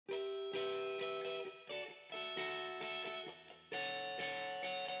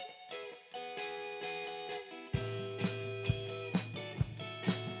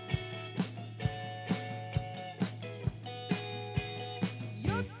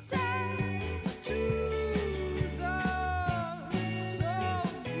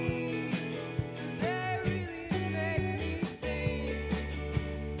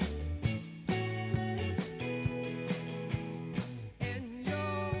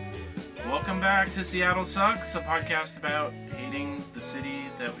Welcome back to Seattle Sucks, a podcast about hating the city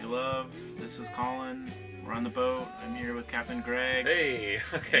that we love. This is Colin. We're on the boat. I'm here with Captain Greg. Hey,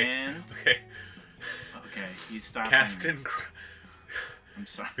 okay. And... Okay. Okay, he's stopping. Captain I'm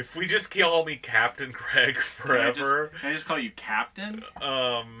sorry. If we just call me Captain Greg forever... Can I just call you Captain?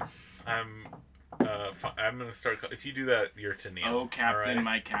 I'm gonna start... If you do that, you're to Neil. Oh, Captain, right?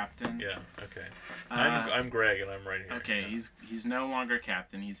 my Captain. Yeah, okay. I'm Greg, and I'm right here. Okay, yeah. he's no longer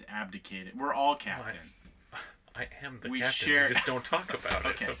Captain. He's abdicated. We're all Captain. I am the we captain. Share... We just don't talk about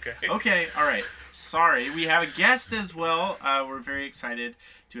it. Okay, all right. Sorry. We have a guest as well. We're very excited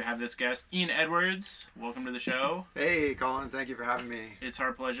to have this guest. Ian Edwards, welcome to the show. Hey, Colin. Thank you for having me. It's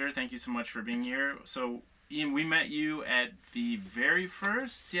our pleasure. Thank you so much for being here. So, Ian, we met you at the very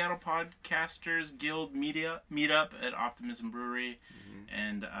first Seattle Podcasters Guild meetup at Optimism Brewery.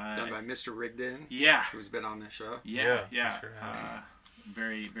 And done by Mr. Rigdon. Yeah. Who's been on this show. Yeah. Sure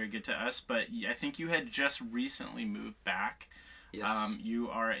very, very good to us. But I think you had just recently moved back. Yes. You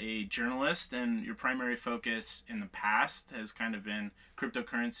are a journalist, and your primary focus in the past has kind of been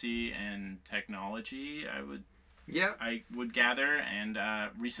cryptocurrency and technology, I would gather. And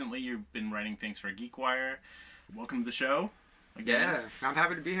recently you've been writing things for GeekWire. Welcome to the show. Again. Yeah, I'm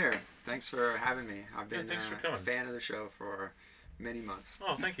happy to be here. Thanks for having me. I've been thanks for coming. A fan of the show for many months.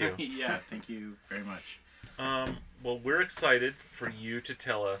 Oh, thank you. Yeah, thank you very much. Well, we're excited for you to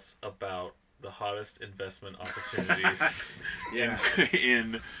tell us about the hottest investment opportunities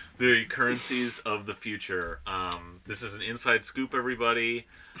in the currencies of the future. This is an inside scoop, everybody.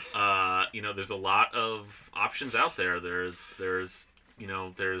 There's a lot of options out there. There's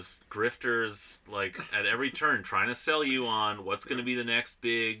grifters like at every turn trying to sell you on what's going to be the next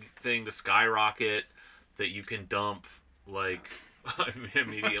big thing to skyrocket that you can dump like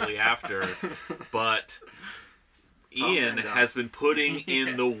immediately after. But Ian has been putting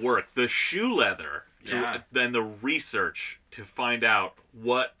in the work, the shoe leather, and the research to find out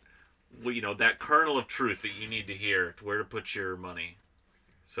what that kernel of truth that you need to hear, to where to put your money.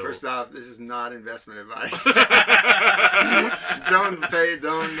 So first off, this is not investment advice.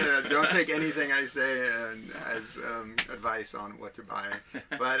 Don't take anything I say as advice on what to buy.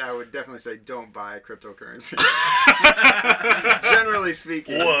 But I would definitely say don't buy cryptocurrencies. Generally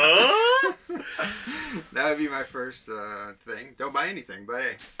speaking. What? That would be my first thing. Don't buy anything, but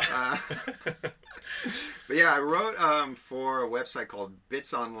hey. But yeah, I wrote for a website called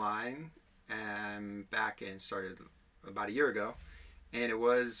Bits Online, and started about a year ago. And it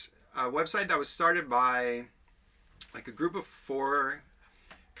was a website that was started by like a group of 4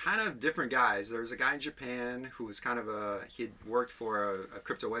 kind of different guys. There was a guy in Japan who was he'd worked for a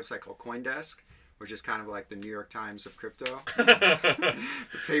crypto website called CoinDesk, which is kind of like the New York Times of crypto. The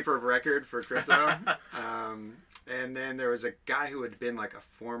paper of record for crypto. And then there was a guy who had been like a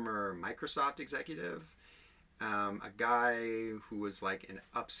former Microsoft executive. A guy who was like in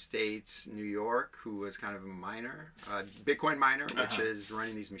upstate New York who was kind of a miner, Bitcoin miner, which is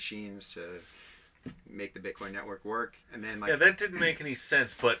running these machines to make the Bitcoin network work. And then that didn't make any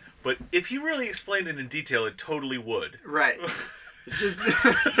sense, but if you really explained it in detail, it totally would. Right. It's just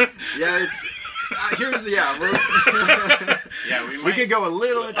we could go a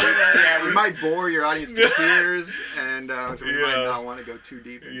little into that. We might bore your audience to tears, and so we might not want to go too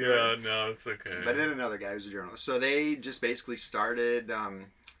deep into it. No, it's okay. But then another guy who's a journalist. So they just basically started.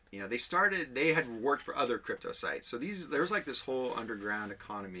 They had worked for other crypto sites. So there was like this whole underground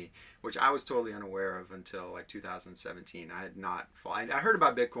economy, which I was totally unaware of until like 2017. I had not. I heard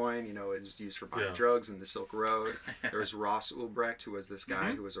about Bitcoin. It was used for buying drugs in the Silk Road. There was Ross Ulbricht, who was this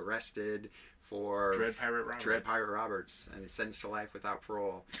guy who was arrested for Dread Pirate Roberts, and is sentenced to life without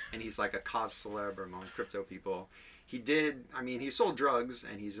parole. And he's like a cause célèbre among crypto people. He sold drugs,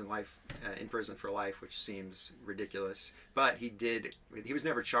 and he's in prison for life, which seems ridiculous. But he was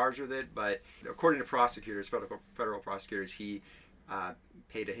never charged with it. But according to prosecutors, federal prosecutors, he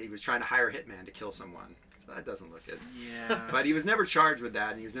was trying to hire a hitman to kill someone. So that doesn't look good. Yeah. But he was never charged with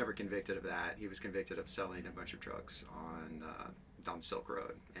that, and he was never convicted of that. He was convicted of selling a bunch of drugs on Silk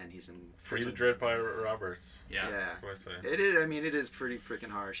Road, and he's in Free the Dread Pirate Roberts. Yeah, that's what I say. It is. I mean, it is pretty freaking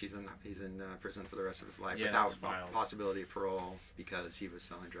harsh. He's in prison for the rest of his life without possibility of parole because he was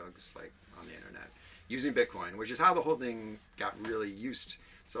selling drugs like on the internet using Bitcoin, which is how the whole thing got really used.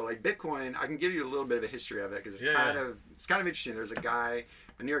 So like Bitcoin, I can give you a little bit of a history of it because it's kind of interesting. There's a guy,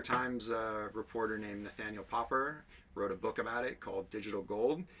 a New York Times reporter named Nathaniel Popper, wrote a book about it called Digital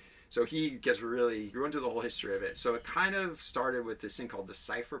Gold. So he grew into the whole history of it. So it kind of started with this thing called the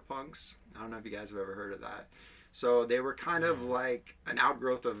cypherpunks. I don't know if you guys have ever heard of that. So they were kind of like an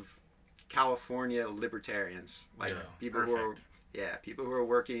outgrowth of California libertarians, like people who were Yeah, people who were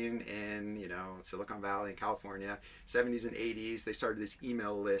working in, Silicon Valley and California, 70s and 80s, they started this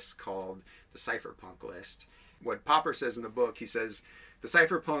email list called the Cypherpunk list. What Popper says in the book, he says, the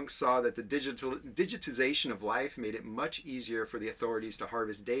cypherpunks saw that the digitization of life made it much easier for the authorities to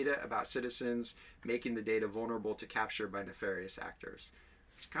harvest data about citizens, making the data vulnerable to capture by nefarious actors.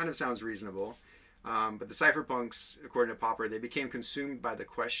 Which kind of sounds reasonable. But the cypherpunks, according to Popper, they became consumed by the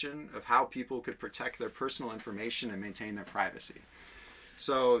question of how people could protect their personal information and maintain their privacy.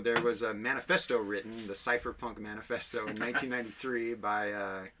 So there was a manifesto written, the Cypherpunk Manifesto, in 1993 by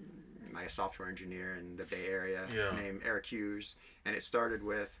a software engineer in the Bay Area named Eric Hughes. And it started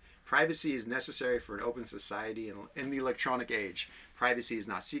with, privacy is necessary for an open society in the electronic age. Privacy is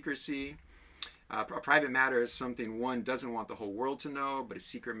not secrecy. A private matter is something one doesn't want the whole world to know, but a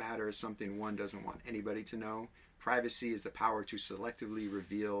secret matter is something one doesn't want anybody to know. Privacy is the power to selectively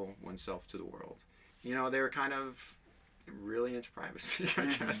reveal oneself to the world. They were kind of really into privacy, I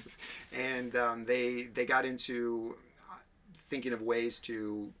guess. And they got into thinking of ways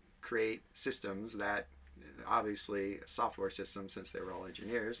to create systems that, obviously software systems, since they were all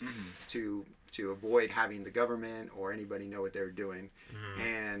engineers, to avoid having the government or anybody know what they were doing.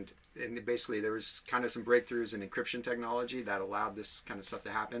 And basically there was kind of some breakthroughs in encryption technology that allowed this kind of stuff to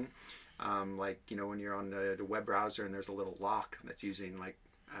happen. When you're on the web browser and there's a little lock that's using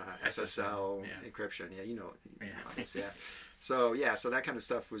SSL encryption. So that kind of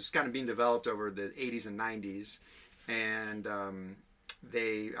stuff was kind of being developed over the 80s and 90s. And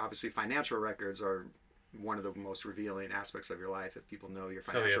they obviously, financial records are one of the most revealing aspects of your life. If people know your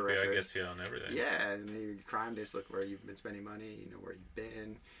financial records, FBI gets you on everything. Yeah, and your crime, they just look where you've been spending money, where you've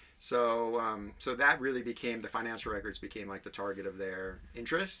been. So that really became, the financial records became like the target of their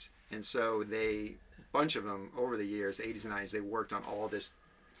interest. And so bunch of them over the years, the 80s and 90s, they worked on all this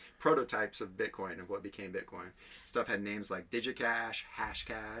prototypes of Bitcoin, of what became Bitcoin. Stuff had names like DigiCash,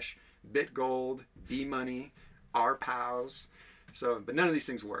 Hashcash, BitGold, B-Money, RPows. But none of these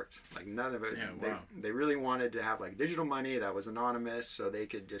things worked. None of it. Yeah, wow. They really wanted to have digital money that was anonymous, so they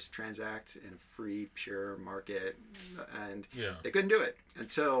could just transact in a free, pure market, and they couldn't do it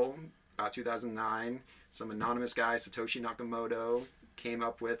until about 2009. Some anonymous guy, Satoshi Nakamoto, came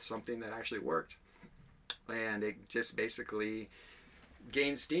up with something that actually worked, and it just basically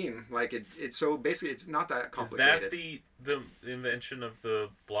gained steam. So basically, it's not that complicated. Is that the invention of the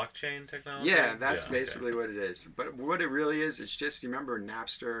blockchain technology? Yeah, that's basically what it is. But what it really is, it's just, you remember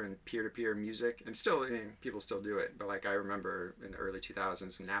Napster and peer-to-peer music, and still, people still do it. But I remember in the early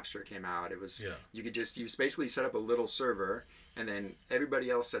 2000s when Napster came out, it was you basically set up a little server, and then everybody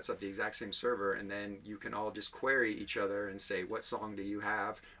else sets up the exact same server, and then you can all just query each other and say, what song do you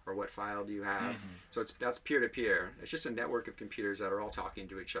have, or what file do you have? So that's peer-to-peer. It's just a network of computers that are all talking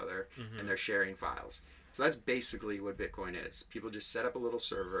to each other, and they're sharing files. So that's basically what Bitcoin is. People just set up a little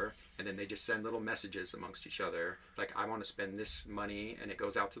server, and then they just send little messages amongst each other. I want to spend this money, and it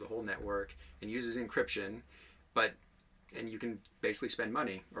goes out to the whole network and uses encryption, and you can basically spend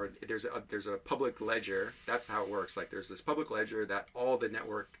money. Or there's a public ledger. That's how it works. There's this public ledger that all the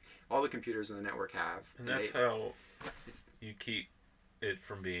computers in the network have. And that's how you keep it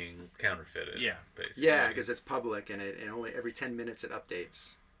from being counterfeited. Yeah, basically. Yeah, because it's public, and only every 10 minutes it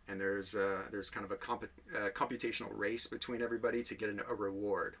updates. And there's kind of a computational race between everybody to get a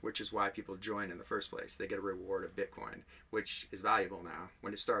reward, which is why people join in the first place. They get a reward of Bitcoin, which is valuable now.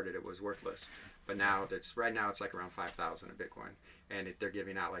 When it started, it was worthless, but now it's around 5,000 of Bitcoin, and they're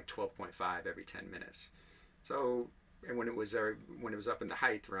giving out 12.5 every 10 minutes. So, and when it was up in the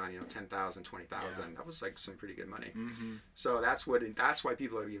height around 10,000, 20,000, that was some pretty good money. So that's why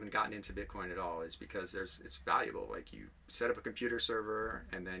people have even gotten into Bitcoin at all, is because it's valuable. You set up a computer server,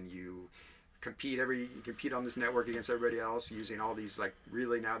 and then you compete on this network against everybody else using all these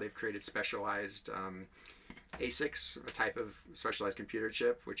really, now they've created specialized ASICs, a type of specialized computer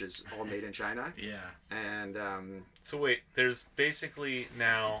chip, which is all made in China. Yeah. And so wait, there's basically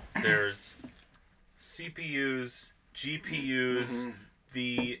now there's CPUs, GPUs,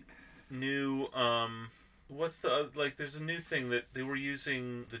 the new there's a new thing that they were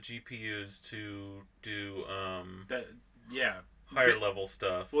using the GPUs to do higher level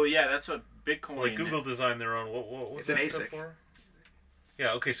stuff. Well, yeah, that's what Bitcoin. Google designed their own. What's it's that an stuff ASIC. For?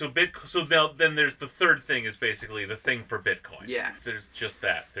 Yeah. Okay. So then there's the third thing is basically the thing for Bitcoin. Yeah. There's just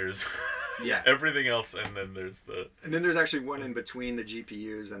that. There's yeah everything else, and then there's and then there's actually one in between the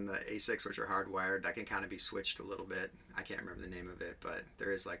GPUs and the ASICs, which are hardwired, that can kind of be switched a little bit. I can't remember the name of it, but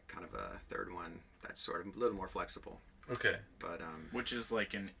there is kind of a third one that's sort of a little more flexible. Okay. But which is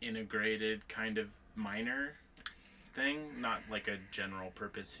an integrated kind of miner thing, not a general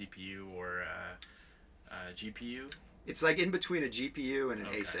purpose CPU or GPU. It's like in between a GPU and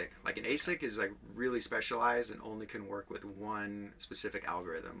an ASIC. Like an ASIC is like really specialized and only can work with one specific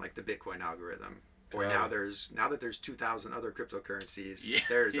algorithm, like the Bitcoin algorithm. Or now that there's 2,000 other cryptocurrencies,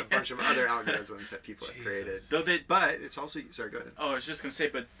 there's a bunch of other algorithms that people have created. But it's also, sorry, go ahead. Oh, I was just gonna say,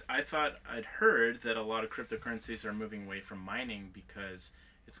 but I thought I'd heard that a lot of cryptocurrencies are moving away from mining because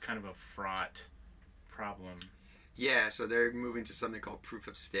it's kind of a fraught problem. Yeah, so they're moving to something called proof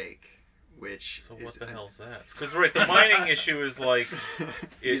of stake, which so what the hell's that? Because the mining issue is like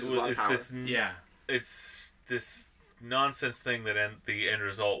it's this nonsense thing that the end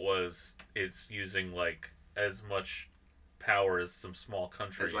result was it's using like as much power as some small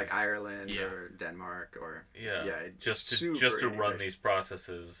countries, as like Ireland or Denmark or just to run these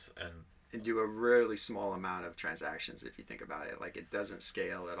processes and do a really small amount of transactions. If you think about it, like it doesn't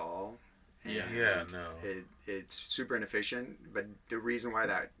scale at all. It's super inefficient, but the reason why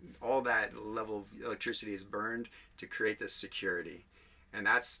all that level of electricity is burned to create this security, and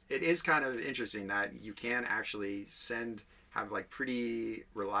it is kind of interesting that you can actually have like pretty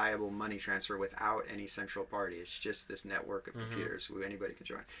reliable money transfer without any central party. It's just this network of computers who anybody can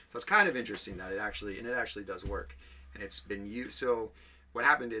join. So it's kind of interesting that it actually does work, and it's been used. So what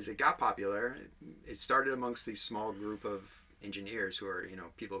happened is it got popular. It started amongst these small group of engineers who are,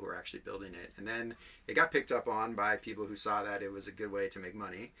 people who are actually building it. And then it got picked up on by people who saw that it was a good way to make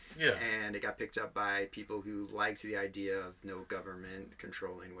money. Yeah. And it got picked up by people who liked the idea of no government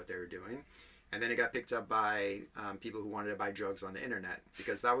controlling what they were doing. And then it got picked up by people who wanted to buy drugs on the internet,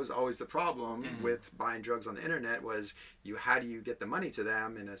 because that was always the problem with buying drugs on the internet was how do you get the money to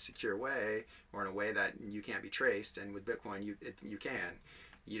them in a secure way or in a way that you can't be traced? And with Bitcoin, you can.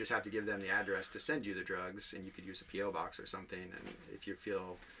 You just have to give them the address to send you the drugs, and you could use a PO box or something. And if you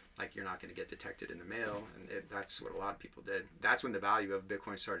feel like you're not going to get detected in the mail, and that's what a lot of people did. That's when the value of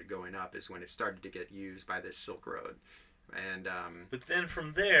Bitcoin started going up, is when it started to get used by this Silk Road. And but then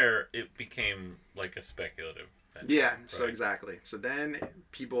from there, it became like a speculative venture, yeah, right? So exactly. So then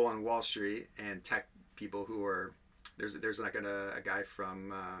people on Wall Street and tech people who are there's like a guy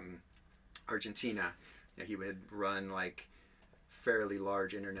from Argentina. He would run like fairly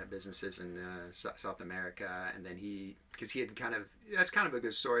large internet businesses in South America, and then because he had that's kind of a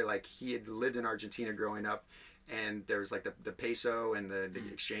good story. Like he had lived in Argentina growing up, and there was like the peso and the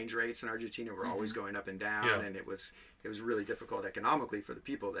exchange rates in Argentina were always going up and down, and it was really difficult economically for the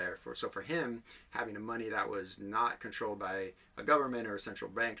people there. So for him, having a money that was not controlled by a government or a central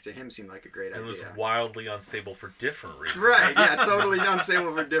bank, to him seemed like a great idea. It was wildly unstable for different reasons. Right, yeah, totally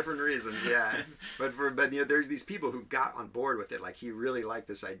unstable for different reasons, yeah. But there's these people who got on board with it. Like he really liked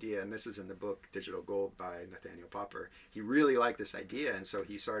this idea, and this is in the book Digital Gold by Nathaniel Popper. He really liked this idea, and so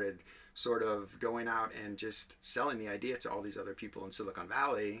he started sort of going out and just selling the idea to all these other people in Silicon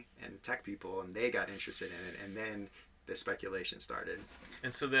Valley and tech people, and they got interested in it, and then the speculation started.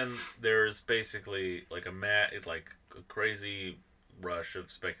 And so then there's basically like a crazy rush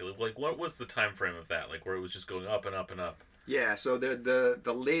of speculative. Like, what was the time frame of that? Like, where it was just going up and up and up? Yeah, so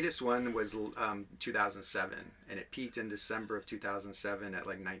the latest one was 2007, and it peaked in December of 2007 at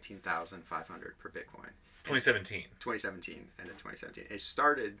like 19,500 per Bitcoin. 2017. 2017, end of 2017. It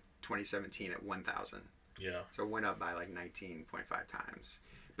started 2017 at 1,000. Yeah. So it went up by like 19.5 times.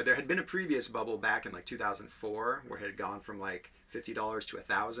 But there had been a previous bubble back in like 2004 where it had gone from like $50 to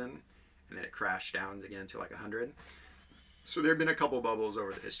 1,000, and then it crashed down again to like 100. So there had been a couple bubbles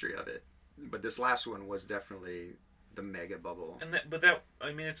over the history of it, but this last one was definitely the mega bubble. And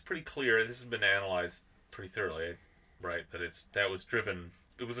it's pretty clear. This has been analyzed pretty thoroughly, right? That was driven.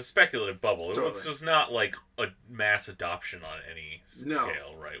 It was a speculative bubble. Totally. It was not like a mass adoption on any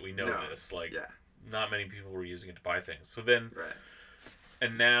scale, right? We know this. Like, not many people were using it to buy things. So then. Right.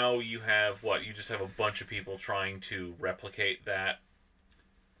 And now you have what? You just have a bunch of people trying to replicate that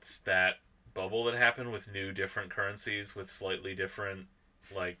bubble that happened with new different currencies with slightly different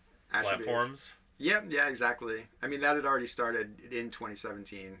platforms. Yeah, exactly. I mean, that had already started in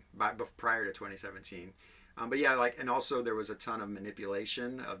 2017, prior to 2017. But yeah, and also there was a ton of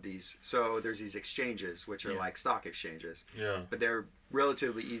manipulation of these. So there's these exchanges, which are like stock exchanges. Yeah. But they're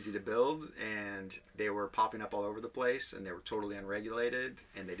relatively easy to build, and they were popping up all over the place, and they were totally unregulated,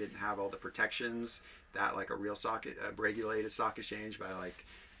 and they didn't have all the protections that like a real regulated stock exchange by like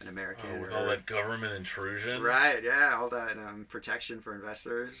an American. With all that government intrusion. Right, yeah, all that protection for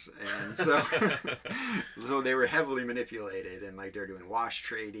investors. And so so they were heavily manipulated, and like they're doing wash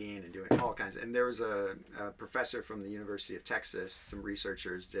trading and doing all kinds and there was a professor from the University of Texas, some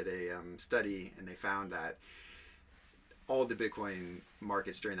researchers did a study, and they found that all the Bitcoin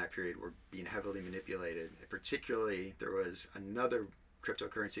markets during that period were being heavily manipulated. Particularly, there was another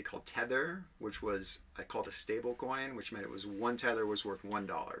cryptocurrency called Tether, which was called a stable coin, which meant it was one Tether was worth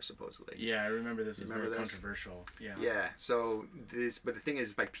 $1 supposedly. Yeah, I remember this. Very controversial. Yeah. Yeah. So but the thing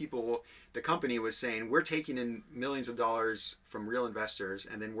is, like, the company was saying, we're taking in millions of dollars from real investors,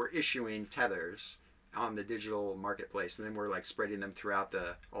 and then we're issuing Tethers on the digital marketplace, and then we're like spreading them throughout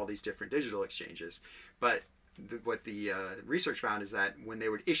all these different digital exchanges. But what the research found is that when they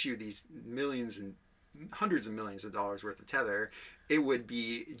would issue these millions and hundreds of millions of dollars worth of Tether, it would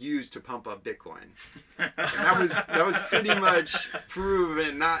be used to pump up Bitcoin. And that was pretty much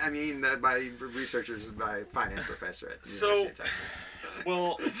proven, by researchers, by finance professor at the University of Texas.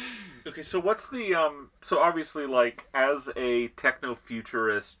 Well, okay, so what's the so obviously, like, as a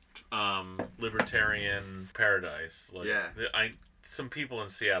techno-futurist libertarian paradise, like, some people in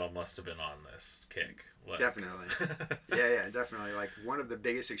Seattle must have been on this kick. Like. Definitely. yeah, definitely. Like, one of the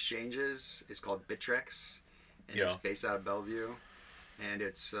biggest exchanges is called Bittrex, and it's based out of Bellevue. And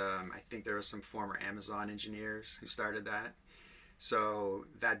it's, I think there were some former Amazon engineers who started that. So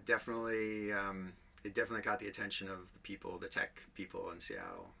that definitely, it definitely got the attention of the tech people in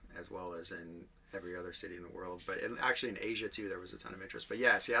Seattle, as well as in every other city in the world. But actually in Asia too, there was a ton of interest. But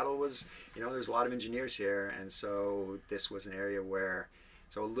yeah, Seattle was, there's a lot of engineers here. And so this was an area where,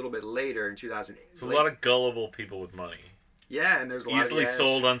 so a little bit later in 2008. So a lot of gullible people with money. Yeah, and there's a lot easily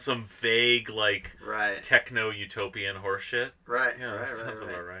sold on some vague, like, right, techno-utopian horseshit. Right, yeah, right, sounds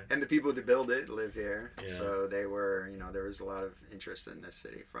about right. And the people that build it live here, so they were, there was a lot of interest in this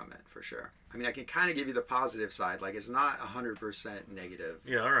city from it, for sure. I mean, I can kind of give you the positive side. Like, it's not 100% negative.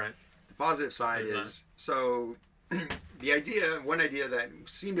 Yeah, all right. The positive side is, so one idea that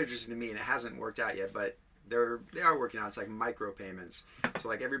seemed interesting to me, and it hasn't worked out yet, but they are working on, it's like micropayments. So,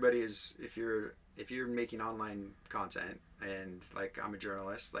 like, everybody is, if you're making online content, and like, I'm a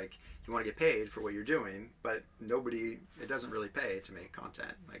journalist, like, you want to get paid for what you're doing, but it doesn't really pay to make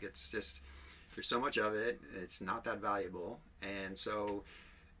content. Like, it's just, there's so much of it, it's not that valuable. And so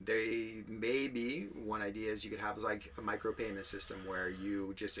one idea is you could have like a micropayment system where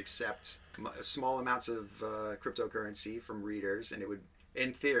you just accept small amounts of cryptocurrency from readers, and it would,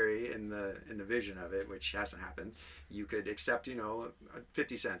 in theory, in the vision of it, which hasn't happened, you could accept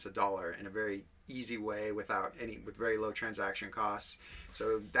 50 cents, $1 in a very easy way with very low transaction costs.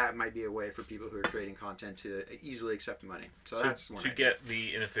 So that might be a way for people who are creating content to easily accept money. So that's one to idea. Get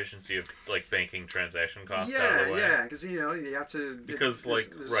the inefficiency of, like, banking transaction costs out of the way. Yeah, because you have to, because there's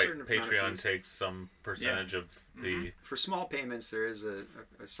Patreon takes some percentage of the for small payments. There is a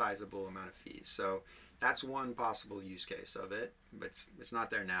sizable amount of fees. So that's one possible use case of it, but it's not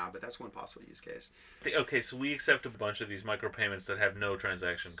there now, but that's one possible use case. Okay, so we accept a bunch of these micropayments that have no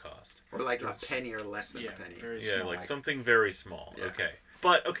transaction cost. Or like a penny or less than a penny. Very small, like something very small. Yeah. Okay.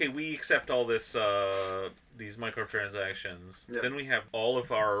 But, okay, we accept all this, these microtransactions. Yep. Then we have all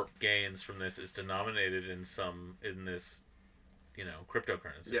of our gains from this is denominated in this,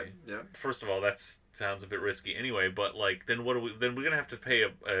 cryptocurrency. Yep. First of all, that sounds a bit risky anyway, but, like, then we're going to have to pay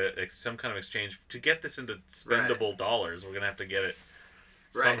some kind of exchange to get this into spendable dollars. We're going to have to get it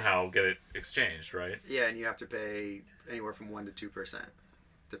somehow get it exchanged, right? Yeah, and you have to pay anywhere from 1% to 2%,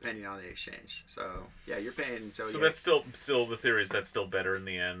 depending on the exchange. So yeah, you're paying. So that's still the theory is that's still better in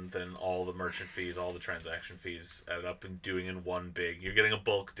the end than all the merchant fees, all the transaction fees added up and doing in one big. You're getting a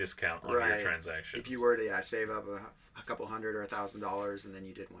bulk discount on your transactions. If you were to save up a couple $100 or $1,000, and then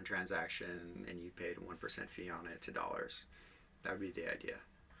you did one transaction and you paid a 1% fee on it to dollars, that would be the idea.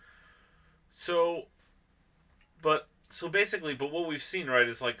 So basically, but what we've seen, right,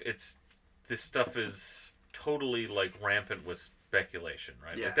 is like this stuff is totally like rampant with speculation,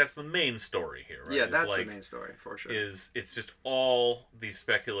 right? Yeah. Like that's the main story here, right? Yeah, that's the main story for sure. It's just all these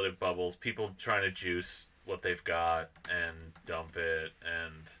speculative bubbles, people trying to juice what they've got and dump it,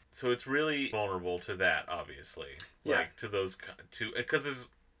 and so it's really vulnerable to that, obviously. Yeah. Like because there's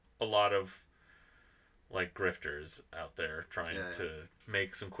a lot of like grifters out there trying to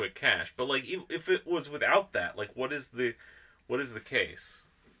make some quick cash. But like if it was without that, like what is the case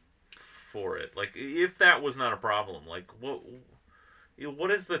for it? Like if that was not a problem, like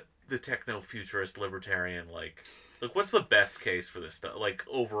what is the techno-futurist libertarian like what's the best case for this stuff, like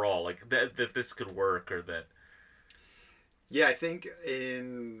overall, like that this could work, or that? Yeah, I think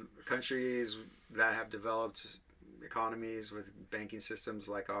in countries that have developed economies with banking systems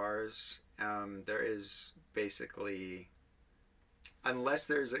like ours, there is basically, unless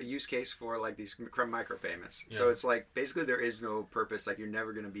there's a use case for like these micropayments. Yeah. So it's like basically there is no purpose. Like you're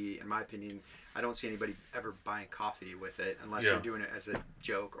never going to be, in my opinion, I don't see anybody ever buying coffee with it unless you're doing it as a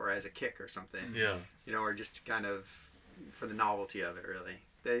joke or as a kick or something. Yeah. Or just kind of for the novelty of it, really.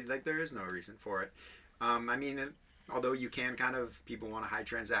 There is no reason for it. I mean, although you can kind of, people want to hide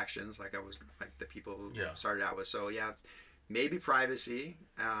transactions, like the people started out with. So yeah, maybe privacy,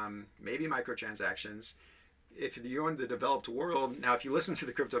 maybe microtransactions. If you're in the developed world, now if you listen to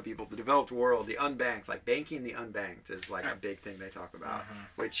the crypto people, the developed world, the unbanked, like banking the unbanked is like a big thing they talk about,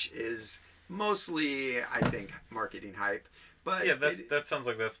 which is mostly, I think, marketing hype. But yeah, that sounds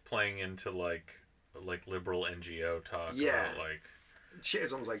like that's playing into like liberal NGO talk. Yeah, about like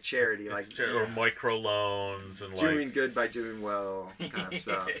it's almost like charity, or microloans and doing good by doing well kind of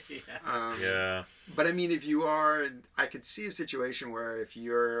stuff. But I mean, if you are, I could see a situation where if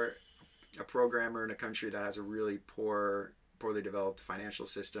you're a programmer in a country that has a really poorly developed financial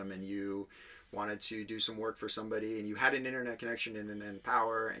system, and you wanted to do some work for somebody, and you had an internet connection and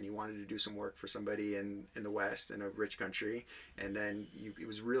power, and you wanted to do some work for somebody in the West, in a rich country, and then it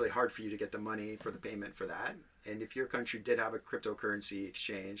was really hard for you to get the money for the payment for that. And if your country did have a cryptocurrency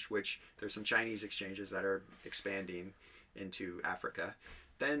exchange, which there's some Chinese exchanges that are expanding into Africa,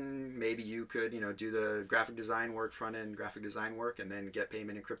 then maybe you could, do the graphic design work, front-end graphic design work, and then get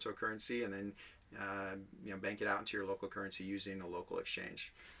payment in cryptocurrency, and then bank it out into your local currency using a local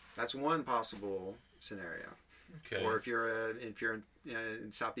exchange. That's one possible scenario. Okay. Or if you're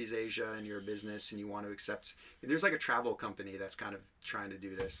in Southeast Asia and you're a business and you want to accept, there's like a travel company that's kind of trying to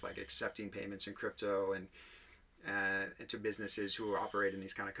do this, like accepting payments in crypto and to businesses who operate in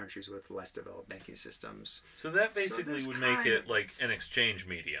these kind of countries with less developed banking systems. So that basically would make it like an exchange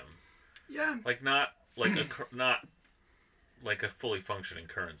medium. Yeah. Like not like not like a fully functioning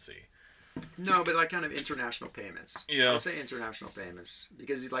currency. No, but like kind of international payments. Yeah. I would say international payments,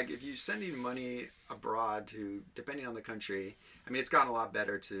 because like if you're sending money abroad to, depending on the country, I mean, it's gotten a lot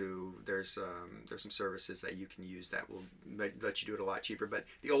better to, there's some services that you can use that will let you do it a lot cheaper. But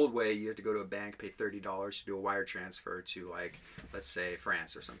the old way, you have to go to a bank, pay $30 to do a wire transfer to, like, let's say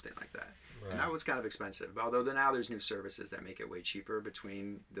France or something like that. Right. And that was kind of expensive. Although now there's new services that make it way cheaper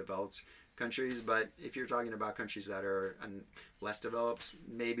between developed countries. But if you're talking about countries that are less developed,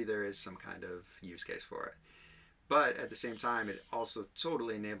 maybe there is some kind of use case for it. But at the same time, it also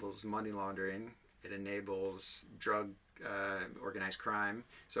totally enables money laundering. It enables drug organized crime.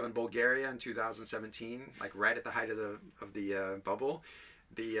 So in Bulgaria in 2017, like right at the height of the bubble,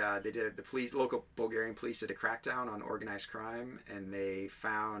 the local Bulgarian police did a crackdown on organized crime, and they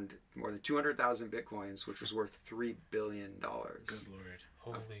found more than 200,000 bitcoins, which was worth $3 billion. Good Lord.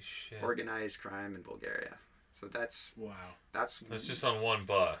 Holy shit. Organized crime in Bulgaria. So that's That's just on one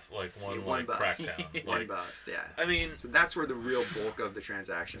bus, like one bus. Crackdown. One bus, yeah. I mean, so that's where the real bulk of the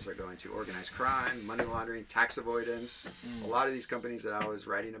transactions are going to: organized crime, money laundering, tax avoidance. A lot of these companies that I was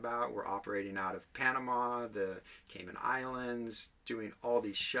writing about were operating out of Panama, the Cayman Islands, doing all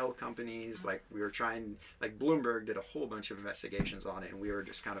these shell companies. Like Bloomberg did a whole bunch of investigations on it, and we were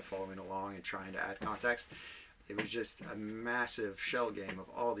just kind of following along and trying to add context. It was just a massive shell game of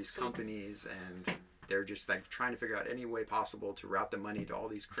all these companies, and they're just like trying to figure out any way possible to route the money to all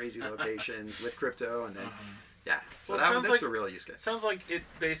these crazy locations with crypto, and then so that's the real use case. Sounds like it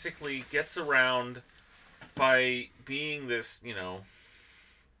basically gets around by being this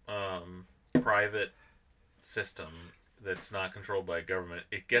private system that's not controlled by government.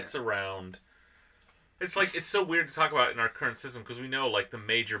 It gets around. It's like, it's so weird to talk about in our current system, because we know like the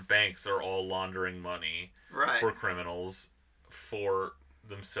major banks are all laundering money for criminals, for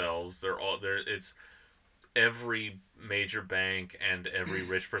themselves. It's every major bank and every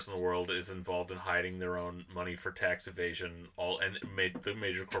rich person in the world is involved in hiding their own money for tax evasion, the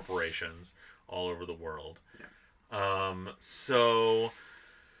major corporations all over the world. So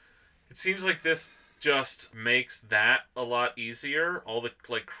it seems like this just makes that a lot easier, all the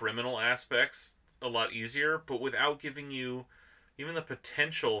like criminal aspects a lot easier, but without giving you even the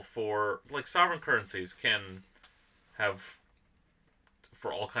potential for, like, sovereign currencies can have,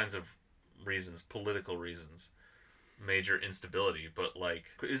 for all kinds of reasons, political reasons, major instability. But like,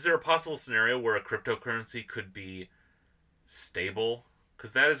 is there a possible scenario where a cryptocurrency could be stable?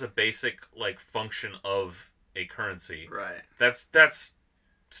 Because that is a basic like function of a currency. Right. That's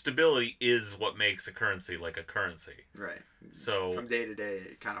stability is what makes a currency like a currency. Right. So from day to day,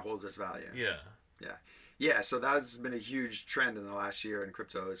 it kind of holds its value. Yeah. Yeah. So that's been a huge trend in the last year in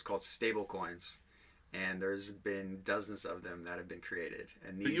crypto. It's called stable coins. And there's been dozens of them that have been created.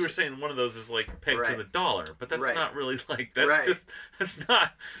 And these, but you were saying one of those is like pegged to the dollar, but that's not really like, that's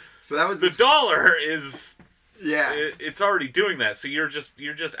not. So that was the dollar is. Yeah. It's already doing that. So you're just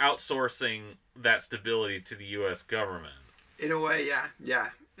outsourcing that stability to the U.S. government. In a way, yeah.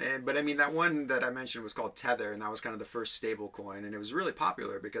 But I mean, that one that I mentioned was called Tether, and that was kind of the first stable coin, and it was really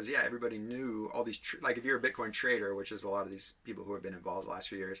popular because everybody knew all these like if you're a Bitcoin trader, which is a lot of these people who have been involved the last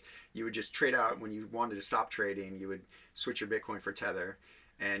few years, you would just trade out when you wanted to stop trading. You would switch your Bitcoin for Tether,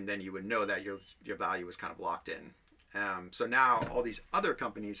 and then you would know that your value was kind of locked in. So now all these other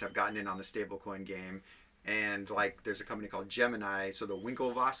companies have gotten in on the stablecoin game. And like there's a company called Gemini, so the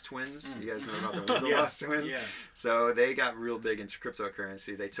Winklevoss twins. You guys know about the Winklevoss twins? Yeah. So they got real big into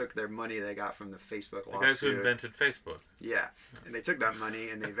cryptocurrency. They took their money they got from the Facebook lawsuit. The guys who invented Facebook. Yeah. And they took that money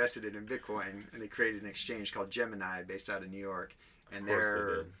and they invested it in Bitcoin, and they created an exchange called Gemini based out of New York. And of course they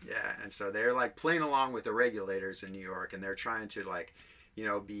did. Yeah, and so they're like playing along with the regulators in New York, and they're trying to like,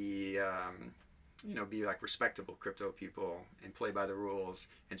 be like respectable crypto people and play by the rules.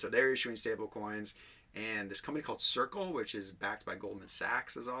 And so they're issuing stable coins. And this company called Circle, which is backed by Goldman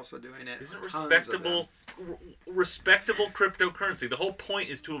Sachs, is also doing it. Isn't respectable cryptocurrency? The whole point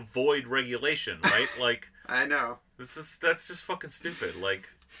is to avoid regulation, right? Like I know that's just fucking stupid. Like,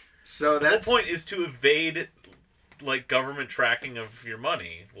 so the whole point is to evade like government tracking of your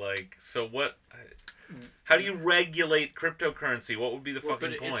money. Like, so what? How do you regulate cryptocurrency? What would be the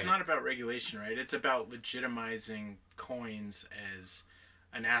fucking point? It's not about regulation, right? It's about legitimizing coins as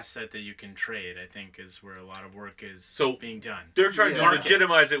an asset that you can trade, I think, is where a lot of work is being done. They're trying to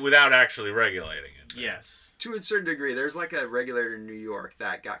legitimize it without actually regulating it. Yes. To a certain degree. There's like a regulator in New York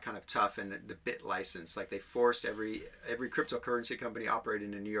that got kind of tough in the BIT license. Like they forced every cryptocurrency company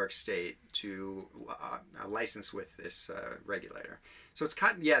operating in New York State to license with this regulator. So it's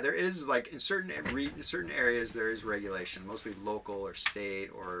kind of, there is like in certain areas there is regulation, mostly local or state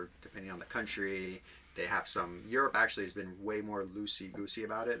or depending on the country. They have some. Europe actually has been way more loosey-goosey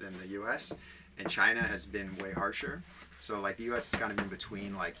about it than the U.S. And China has been way harsher. So like the U.S. is kind of in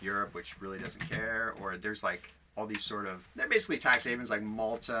between like Europe, which really doesn't care, or there's like all these sort of, they're basically tax havens like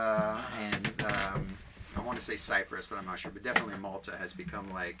Malta and I want to say Cyprus, but I'm not sure. But definitely Malta has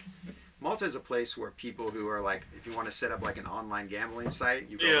become like, Malta is a place where people who are like, if you want to set up like an online gambling site,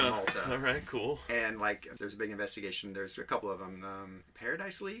 you go to Malta. All right, cool. And like, there's a big investigation. There's a couple of them.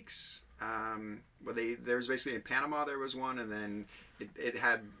 Paradise Leaks. There was basically in Panama there was one, and then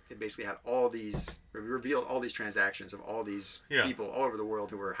it basically had all these, it revealed all these transactions of all these people all over the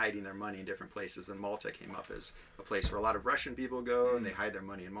world who were hiding their money in different places, and Malta came up as a place where a lot of Russian people go and they hide their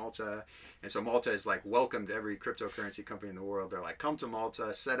money in Malta. And so Malta is like welcomed every cryptocurrency company in the world. They're like, come to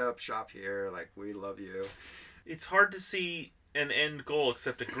Malta, set up shop here, like we love you. It's hard to see an end goal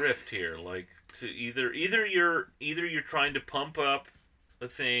except a grift here. Like to either you're trying to pump up a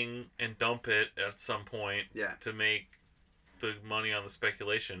thing and dump it at some point to make the money on the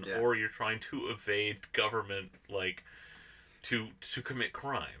speculation, or you're trying to evade government, like to commit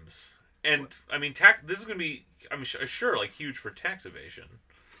crimes. And I mean, this is going to be, I'm sure, like huge for tax evasion,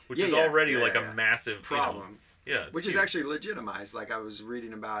 which is already a massive problem. Which huge. Is actually legitimized. Like I was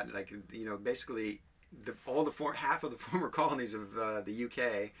reading about, like basically half of the former colonies of the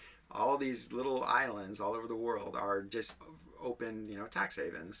UK, all these little islands all over the world are just open, tax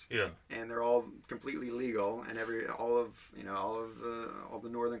havens. Yeah. And they're all completely legal, and all the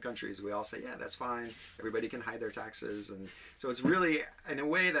northern countries, we all say, yeah, that's fine. Everybody can hide their taxes, and so it's really in a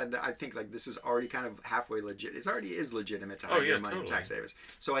way that I think like this is already kind of halfway legit. It already is legitimate to hide your money in tax havens.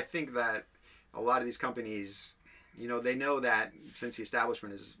 So I think that a lot of these companies, they know that since the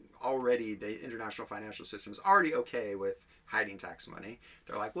establishment is already, the international financial system is already okay with hiding tax money,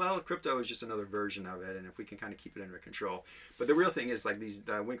 they're like, well, crypto is just another version of it, and if we can kind of keep it under control. But the real thing is like these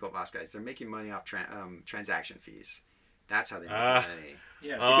Winklevoss guys, they're making money off transaction fees. That's how they make money.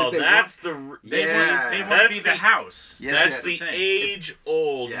 Yeah. Oh, that's the. They want to be the house. Yes, that's the age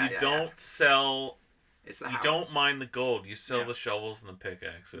old. You don't sell. It's the you house. Don't mine the gold. You sell the shovels and the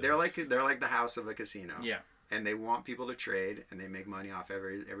pickaxes. They're like the house of a casino. Yeah. And they want people to trade, and they make money off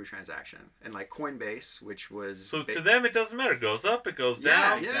every transaction. And like Coinbase, which was to them it doesn't matter. It goes up, it goes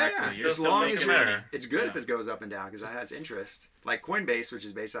down. Exactly. As long as it's good if it goes up and down because that has interest. Like Coinbase, which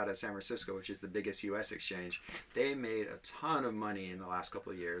is based out of San Francisco, which is the biggest U.S. exchange, they made a ton of money in the last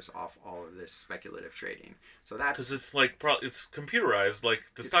couple of years off all of this speculative trading. So that's because it's like it's computerized, like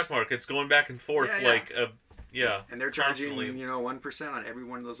the stock market's going back and forth, and they're charging 1% on every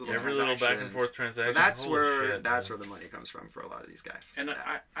one of those little transactions. Every little back and forth transaction. So that's where the money comes from for a lot of these guys. And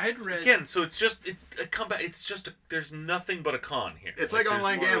I had read again. So it's just there's nothing but a con here. It's like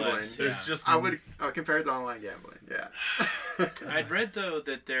online gambling. There's just I would compare it to online gambling. Yeah. I'd read though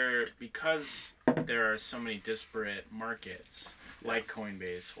that because there are so many disparate markets like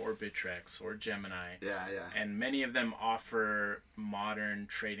Coinbase or Bittrex or Gemini. And many of them offer modern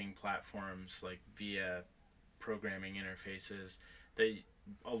trading platforms like via programming interfaces.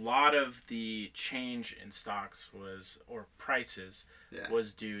 a lot of the change in stocks or prices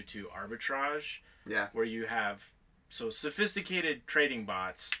was due to arbitrage. Yeah. Where you have sophisticated trading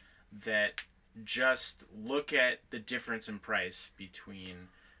bots that just look at the difference in price between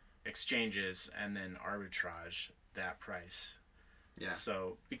exchanges and then arbitrage that price. Yeah.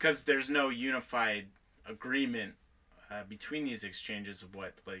 So because there's no unified agreement between these exchanges of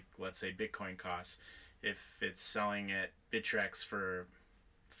what, like, let's say Bitcoin costs, if it's selling at Bittrex for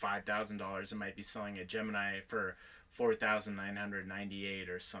 $5,000, it might be selling at Gemini for $4,998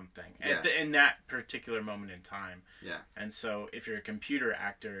 or something in that particular moment in time. Yeah. And so if you're a computer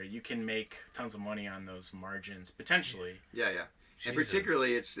actor, you can make tons of money on those margins potentially. Yeah. And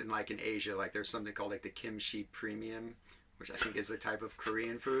particularly it's in Asia, like there's something called like the kimchi premium, which I think is a type of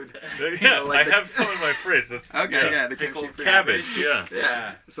Korean food. Yeah, I have some in my fridge. That's okay. The kimchi cabbage.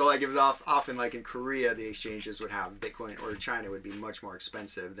 Yeah. So like it was often like in Korea, the exchanges would have Bitcoin, or China would be much more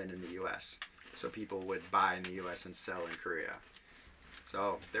expensive than in the U.S. So people would buy in the U.S. and sell in Korea.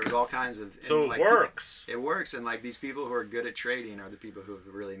 So there was all kinds of. So it works. It works, and like these people who are good at trading are the people who have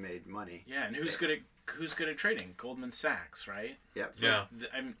really made money. Yeah, and who's good at trading? Goldman Sachs, right? Yep. So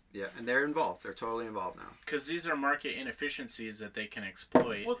and they're involved. They're totally involved now. Because these are market inefficiencies that they can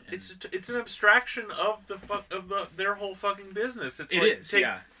exploit. Well, it's an abstraction of their whole fucking business.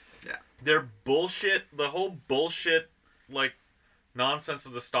 Yeah. Their bullshit, the whole bullshit, like, nonsense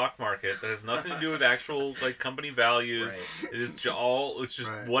of the stock market that has nothing to do with actual like company values. Right. It is it's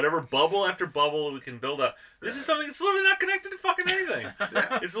just whatever bubble after bubble we can build up. This is something that's literally not connected to fucking anything.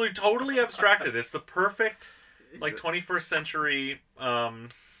 It's literally totally abstracted. It's the perfect like 21st century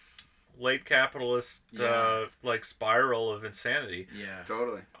late capitalist like spiral of insanity. Yeah,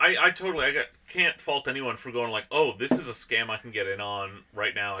 totally. I can't fault anyone for going like, oh, this is a scam I can get in on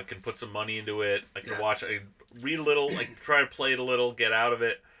right now. I can put some money into it. I can watch it. Read a little, like try to play it a little, get out of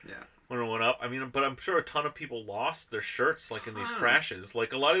it. Yeah. When it went up, I mean, but I'm sure a ton of people lost their shirts, like in these crashes.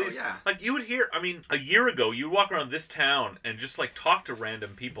 Like a lot of these, like you would hear. I mean, a year ago, you would walk around this town and just like talk to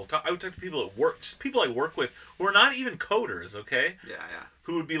random people. I would talk to people at work, just people I work with who are not even coders. Okay. Yeah.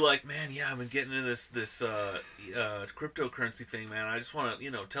 Who would be like, man, I've been getting into this cryptocurrency thing, man. I just want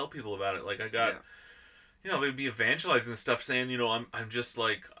to, tell people about it. Like I got. They'd be evangelizing this stuff, saying, I'm just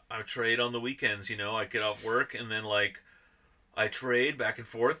like, I trade on the weekends, I get off work and then like, I trade back and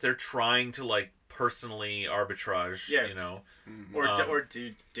forth. They're trying to like personally arbitrage, Mm-hmm. Or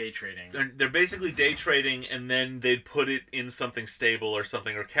do day trading. They're basically day trading, and then they'd put it in something stable or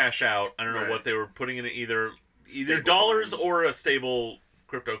something, or cash out. I don't know what they were putting in, either stable dollars or a stable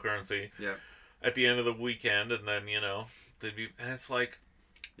cryptocurrency. Yeah. At the end of the weekend, and then they'd be, and it's like.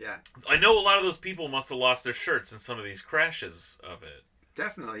 Yeah. I know a lot of those people must have lost their shirts in some of these crashes of it.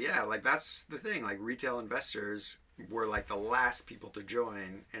 Definitely, yeah. Like, that's the thing. Like, retail investors were, like, the last people to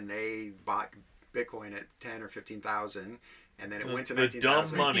join, and they bought Bitcoin at 10 or 15,000, and then it went to 19,000. The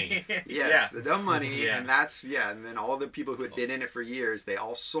dumb money. Yes, the dumb money, and that's, and then all the people who had been in it for years, they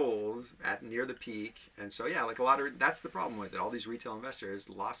all sold at near the peak, and so, like, that's the problem with it. All these retail investors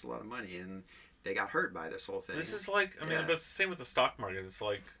lost a lot of money, and they got hurt by this whole thing. This is like, but it's the same with the stock market. It's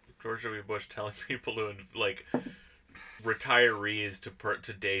like George W. Bush telling people to, like, retirees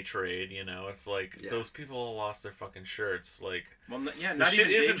to day trade, It's like, those people all lost their fucking shirts. Like, not shit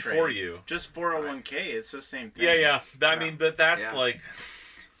even day isn't trade. for you. Just 401k, it's the same thing. Yeah. I mean, that's like,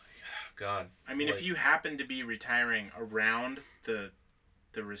 God. I mean, if you happen to be retiring around the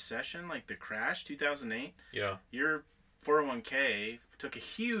recession, like the crash, 2008, your 401k took a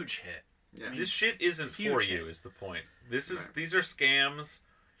huge hit. Yeah. This shit isn't for you, is the point. These are scams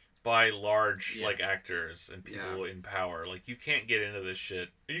by large like actors and people in power. Like, you can't get into this shit.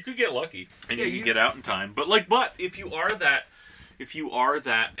 You could get lucky and you can get out in time. But if you are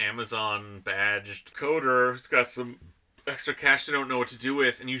that Amazon badged coder who's got some extra cash they don't know what to do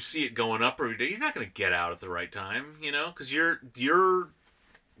with, and you see it going up every day, you're not going to get out at the right time, because you're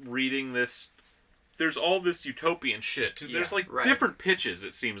reading this. There's all this utopian shit too. There's different pitches,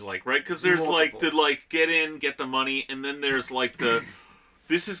 it seems like, right? Because there's multiple. Like the get in, get the money, and then there's like the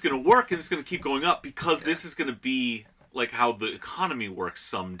this is going to work and it's going to keep going up because this is going to be like how the economy works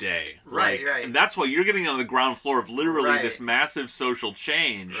someday. Right. And that's why you're getting on the ground floor of literally this massive social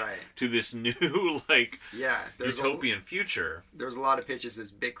change to this new utopian future. There's a lot of pitches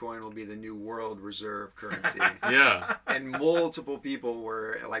that Bitcoin will be the new world reserve currency. Yeah. And multiple people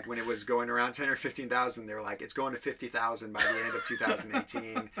were like, when it was going around 10 or 15,000, they were like, it's going to 50,000 by the end of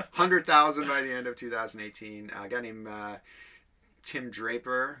 2018, 100,000 by the end of 2018. A guy named Tim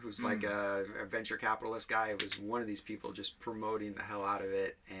Draper, who's like a venture capitalist guy, was one of these people just promoting the hell out of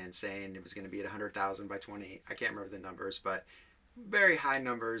it and saying it was going to be at 100,000 by 20. I can't remember the numbers, but very high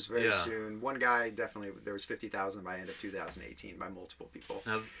numbers very soon. One guy definitely, there was 50,000 by end of 2018 by multiple people.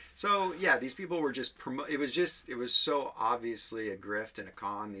 So yeah, these people were just it was so obviously a grift and a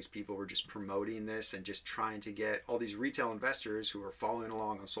con. These people were just promoting this and just trying to get all these retail investors who were following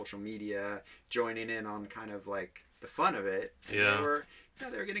along on social media, joining in on kind of like the fun of it.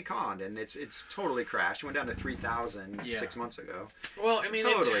 And they were getting conned, and it's totally crashed. It went down to 3,000 6 months ago. Well, I mean,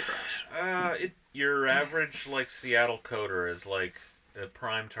 totally crashed. Your average like Seattle coder is like a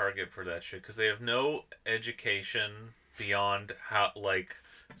prime target for that shit because they have no education beyond how like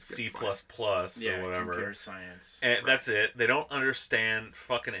C++ or whatever. Computer science. And that's it. They don't understand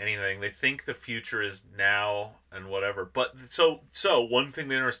fucking anything. They think the future is now and whatever. But so one thing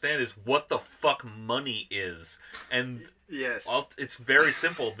they understand is what the fuck money is. And yes, it's very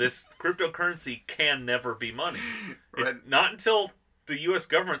simple. This cryptocurrency can never be money. Right. Not until the U.S.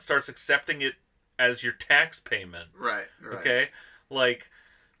 government starts accepting it as your tax payment. Right. Okay? Like,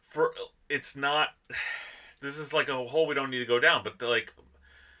 it's not... This is like a hole we don't need to go down, but like...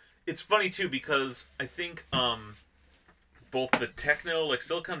 It's funny, too, because I think both the techno, like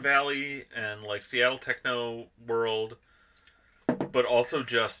Silicon Valley and like Seattle techno world, but also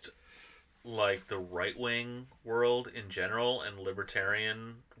just like the right-wing world in general and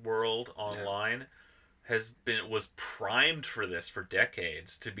libertarian world online was primed for this for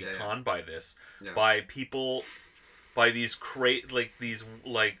decades to be conned by this, by people, by these these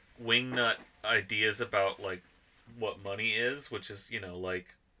wingnut ideas about like what money is, which is,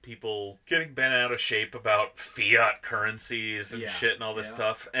 like people getting bent out of shape about fiat currencies and shit and all this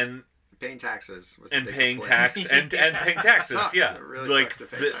stuff, and paying taxes and paying tax and paying taxes. It really like sucks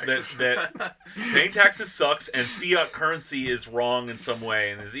to pay taxes. that paying taxes sucks, and fiat currency is wrong in some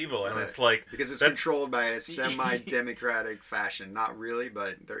way and is evil, and it's like because it's controlled by a semi-democratic fashion. Not really,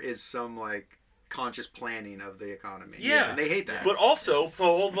 but there is some like conscious planning of the economy. Yeah, and they hate that. But also the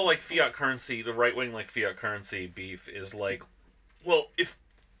whole like fiat currency, the right wing like fiat currency beef is like, well, if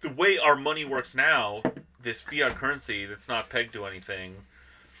the way our money works now, this fiat currency that's not pegged to anything,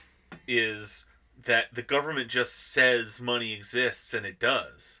 is that the government just says money exists and it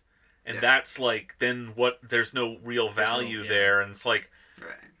does. And that's like, then what, there's no real value there. And it's like,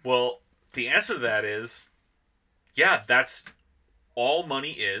 well, the answer to that is, that's all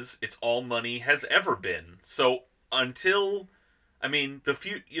money is. It's all money has ever been. So until... I mean,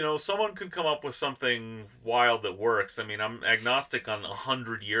 someone could come up with something wild that works. I mean, I'm agnostic on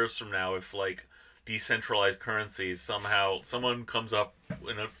 100 years from now if, like, decentralized currencies somehow, someone comes up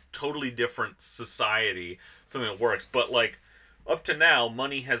in a totally different society, something that works. But, like, up to now,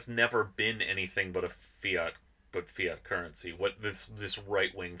 money has never been anything but fiat currency. What this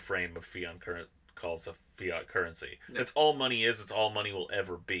right-wing frame of fiat calls a fiat currency. That's all money is. It's all money will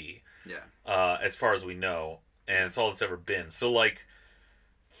ever be. Yeah. As far as we know. And it's all it's ever been. So, like,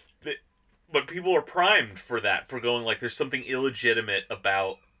 but people are primed for that, for going, like, there's something illegitimate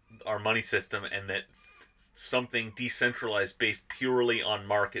about our money system, and that something decentralized based purely on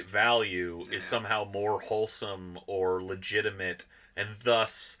market value is somehow more wholesome or legitimate, and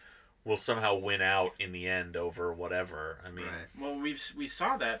thus will somehow win out in the end over whatever. I mean... Well, we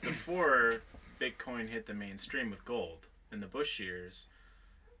saw that before Bitcoin hit the mainstream with gold in the Bush years.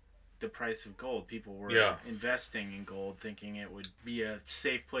 The price of gold. People were investing in gold, thinking it would be a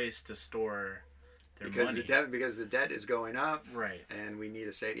safe place to store their money. Because the debt is going up, right? And we need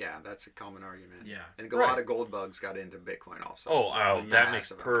to save. Yeah, that's a common argument. Yeah, and a lot of gold bugs got into Bitcoin also. Oh, that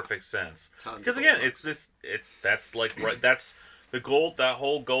makes perfect sense. Because again, that's the gold. That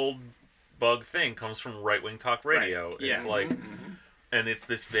whole gold bug thing comes from right wing talk radio. Right. It's like, and it's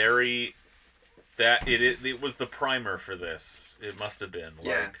this very. That it was the primer for this. It must have been.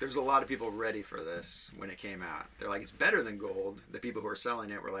 There's a lot of people ready for this when it came out. They're like, it's better than gold. The people who are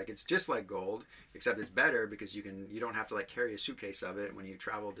selling it were like, it's just like gold, except it's better because you don't have to like carry a suitcase of it when you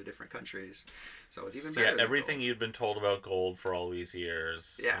travel to different countries. So it's even better. Yeah, everything you've been told about gold for all these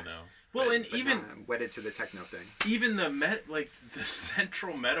years. Yeah. Well, but, and but even wedded to the techno thing. Even the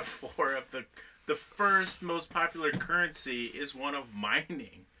central metaphor of the first most popular currency is one of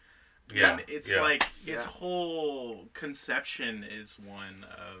mining. Yeah, and it's like its whole conception is one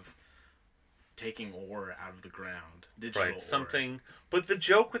of taking ore out of the ground, digital ore. But the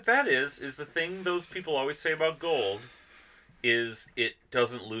joke with that is the thing those people always say about gold is it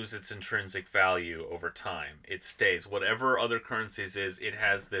doesn't lose its intrinsic value over time. It stays. Whatever other currencies is, it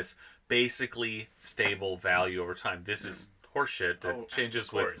has this basically stable value over time. This is horseshit that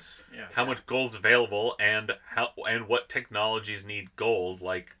changes with Yeah. how much gold's available and what technologies need gold,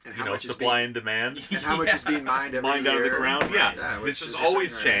 like supply and demand, and how much is being mined every year. Out of the ground. Yeah, this has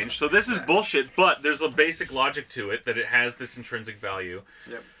always changed. So this is bullshit, but there's a basic logic to it that it has this intrinsic value.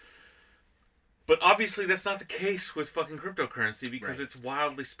 Yep. But obviously that's not the case with fucking cryptocurrency because it's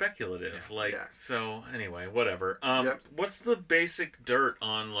wildly speculative. So anyway, whatever. What's the basic dirt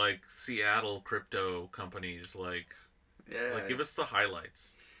on like Seattle crypto companies? Like give us the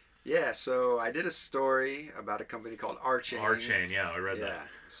highlights. Yeah, so I did a story about a company called Archain. Archain, I read that.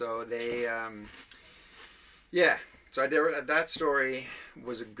 So they, so I did that story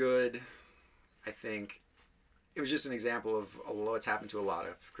was a good, I think. It was just an example of what's happened to a lot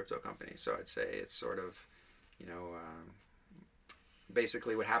of crypto companies. So I'd say it's sort of,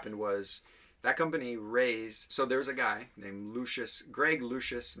 basically what happened was that company raised. So there's a guy named Greg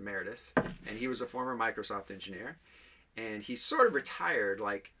Lucius Meredith, and he was a former Microsoft engineer, and he sort of retired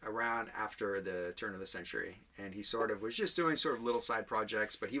like around after the turn of the century, and he sort of was just doing sort of little side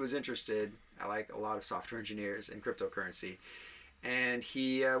projects, but he was interested, like a lot of software engineers, in cryptocurrency. And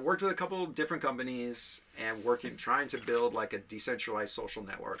he worked with a couple different companies and trying to build like a decentralized social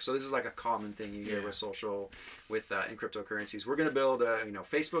network. So this is like a common thing you hear with in cryptocurrencies. We're going to build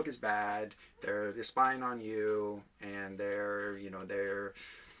Facebook is bad. They're spying on you, and they're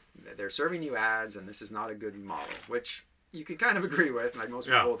serving you ads, and this is not a good model, which you can kind of agree with. Like most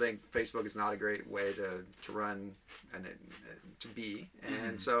people think Facebook is not a great way to run and to be.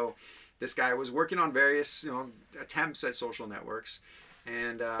 And so this guy was working on various, attempts at social networks,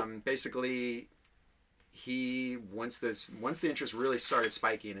 and basically, once the interest really started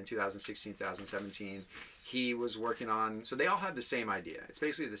spiking in 2016, 2017, he was working on. So they all had the same idea. It's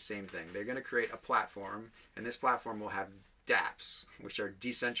basically the same thing. They're going to create a platform, and this platform will have dApps, which are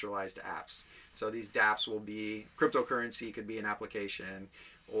decentralized apps. So these dApps will be cryptocurrency, could be an application,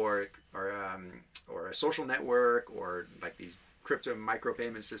 or a social network, or like these crypto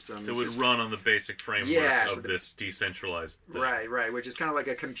micropayment systems. That would run on the basic framework of this decentralized thing. Right, which is kind of like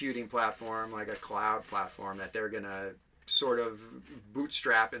a computing platform, like a cloud platform that they're going to sort of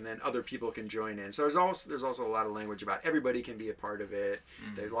bootstrap, and then other people can join in. So there's also a lot of language about everybody can be a part of it.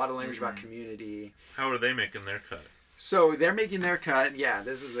 There's a lot of language about community. How are they making their cut? So they're making their cut. Yeah,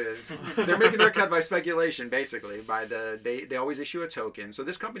 they're making their cut by speculation, basically. They always issue a token. So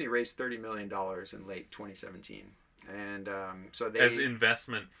this company raised $30 million in late 2017. And so they, as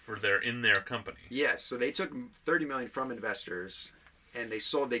investment in their company. Yes, so they took $30 million from investors, and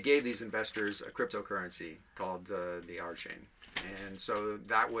they gave these investors a cryptocurrency called the Archain. And so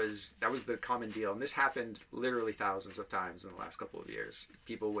that was the common deal, and this happened literally thousands of times in the last couple of years.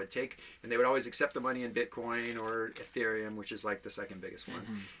 People would take, and they would always accept the money in Bitcoin or Ethereum, which is like the second biggest one,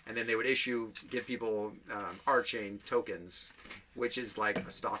 and then they would give people Archain tokens, which is like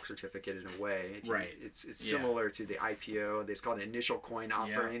a stock certificate in a way. Right. It's similar to the IPO. It's called an initial coin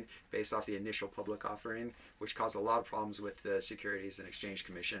offering, based off the initial public offering, which caused a lot of problems with the Securities and Exchange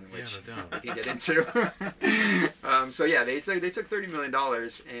Commission, which we can get into. They took $30 million,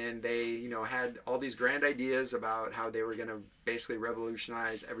 and they had all these grand ideas about how they were going to basically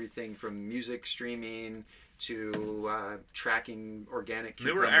revolutionize everything from music streaming to tracking organic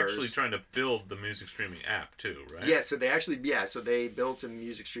cucumbers. They were actually trying to build the music streaming app too, right? Yeah, so they built a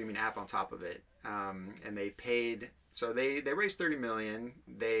music streaming app on top of it, and they paid. So they raised $30 million.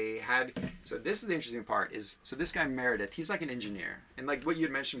 So this is the interesting part so this guy Meredith, he's like an engineer, and like what you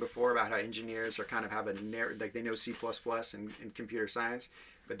had mentioned before about how engineers are kind of have like they know C++ and computer science,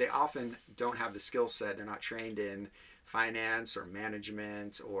 but they often don't have the skill set. They're not trained in finance or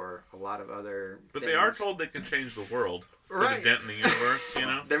management or a lot of other But things. They are told they can change the world. Right. Put a dent in the universe,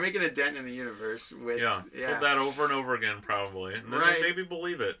 They're making a dent in the universe with Put that over and over again probably. And then they maybe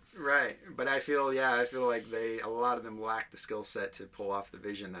believe it. Right. But I feel like a lot of them lack the skill set to pull off the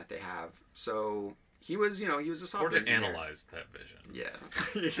vision that they have. So he was a software engineer. Or to analyze that vision.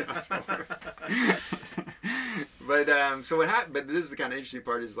 But but this is the kind of interesting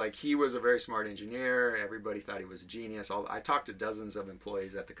part is like he was a very smart engineer. Everybody thought he was a genius. I talked to dozens of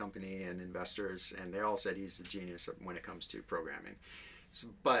employees at the company and investors, and they all said he's a genius when it comes to programming. So,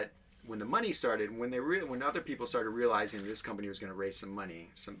 but when the money started, when other people started realizing this company was going to raise some money,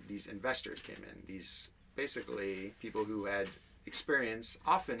 these investors came in. These basically people who had experience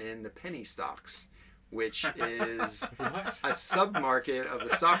often in the penny stocks, which is a sub-market of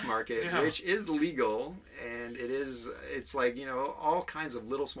the stock market, which is legal, and it's like, you know, all kinds of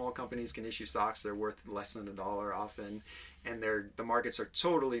little small companies can issue stocks. They're worth less than $1 often, and the markets are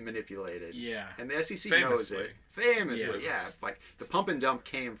totally manipulated. Yeah. And the SEC knows it. Famously, yeah. Like the pump and dump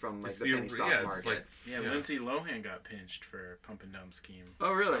came from like the penny stock market. Like, Lindsay Lohan got pinched for a pump and dump scheme.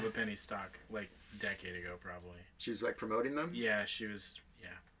 Oh, really? Of a penny stock, like a decade ago, probably. She was like promoting them? Yeah, she was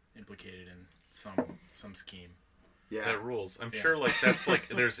implicated in some scheme. Yeah. That rules. I'm sure like that's like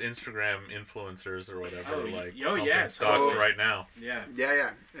there's Instagram influencers or whatever stocks right now. Yeah. Yeah.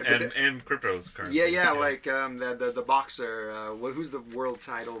 And cryptocurrency. Yeah. Like the boxer. Who's the world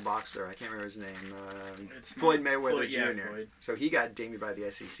title boxer? I can't remember his name. It's Floyd Mayweather Jr. Floyd. So he got dinged by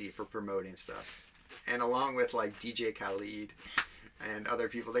the SEC for promoting stuff, and along with like DJ Khaled and other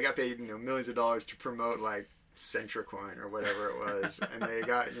people, they got paid millions of dollars to promote like Centracoin or whatever it was, and they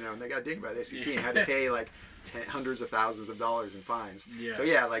got dinged by the SEC and had to pay like hundreds of thousands of dollars in fines. Yeah. So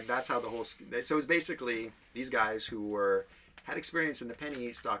like that's how the whole. So it's basically these guys who had experience in the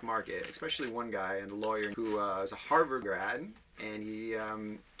penny stock market, especially one guy and a lawyer who was a Harvard grad, and he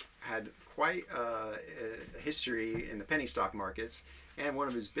had quite a history in the penny stock markets. And one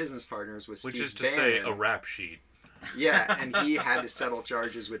of his business partners was Steve Bannon. Which is to say a rap sheet. Yeah, and he had to settle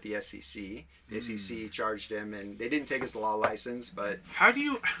charges with the SEC. The SEC charged him, and they didn't take his law license, but... How do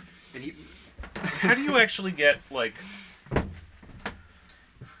you actually get, like...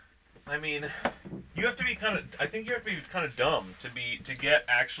 I mean, you have to be kind of... I think you have to be kind of dumb to get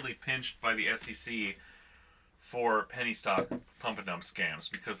actually pinched by the SEC for penny stock pump and dump scams,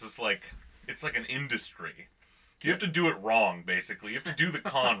 because it's like an industry. You have to do it wrong, basically. You have to do the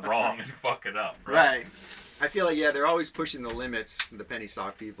con wrong and fuck it up. Right. I feel like, they're always pushing the limits, the penny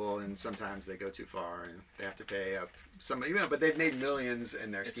stock people, and sometimes they go too far and they have to pay up some, but they've made millions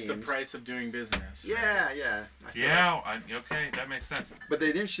in their schemes. It's the price of doing business. Right? Yeah. Okay, that makes sense. But the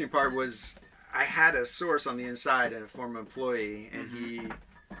interesting part was I had a source on the inside and a former employee, and he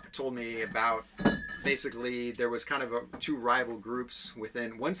told me about basically there was kind of two rival groups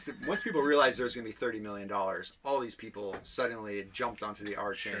within. Once people realized there was going to be $30 million, all these people suddenly jumped onto the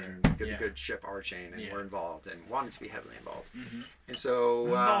R chain, the good ship R chain, and were involved and wanted to be heavily involved. And so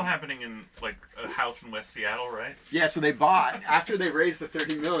this is all happening in like a house in West Seattle, right? Yeah. So they bought after they raised the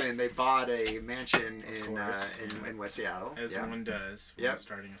 $30 million, they bought a mansion in West Seattle, as one does.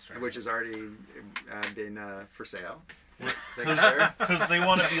 Starting, which has already been for sale. Because they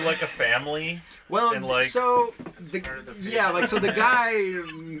want to be like a family. Well, and like, so the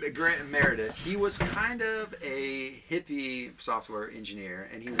guy Grant Meredith, he was kind of a hippie software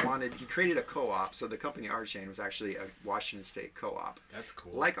engineer, and he created a co-op. So the company RChain was actually a Washington State co-op. That's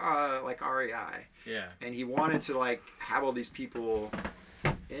cool. Like REI. Yeah. And he wanted to like have all these people.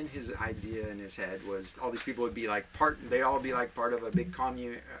 In his idea in his head was all these people would be like they'd all be like part of a big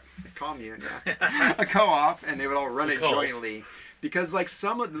commune, a co-op, and they would all run it jointly. Because like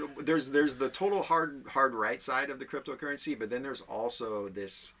some of there's the total hard right side of the cryptocurrency, but then there's also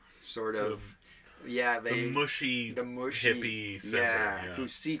this sort of the mushy hippie center, who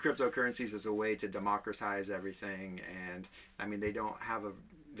see cryptocurrencies as a way to democratize everything, and I mean they don't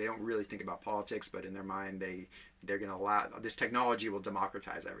really think about politics, but in their mind they're going to allow this technology will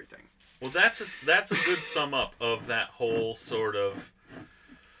democratize everything. Well, that's a good sum up of that whole sort of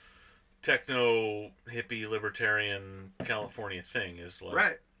techno hippie libertarian California thing is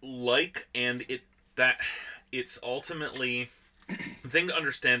like and it's ultimately the thing to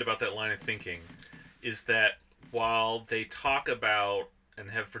understand about that line of thinking is that while they talk about and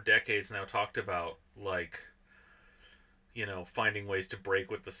have for decades now talked about like finding ways to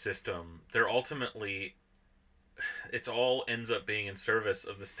break with the system, they're ultimately it's all ends up being in service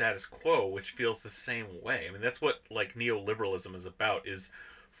of the status quo, which feels the same way. I mean, that's what like neoliberalism is about, is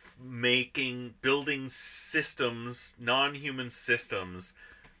building systems, non-human systems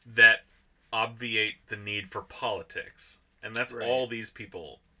that obviate the need for politics. And that's all these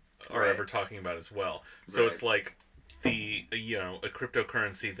people are ever talking about as well. So it's like the a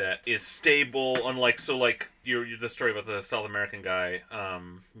cryptocurrency that is stable, unlike the story about the South American guy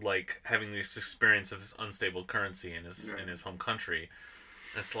like having this experience of this unstable currency in his home country.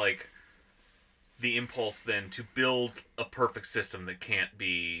 It's like the impulse then to build a perfect system that can't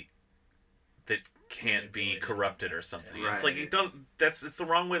be corrupted or something. It's like it's the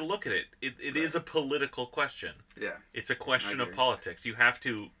wrong way to look at it. It is a political question. Yeah. It's a question of politics. You have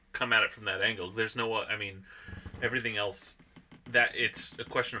to come at it from that angle. There's everything else, that it's a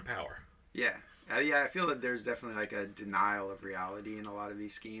question of power. Yeah. I feel that there's definitely like a denial of reality in a lot of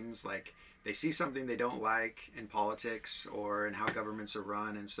these schemes. Like they see something they don't like in politics or in how governments are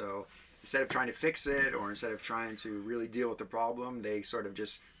run, and so instead of trying to fix it or instead of trying to really deal with the problem, they sort of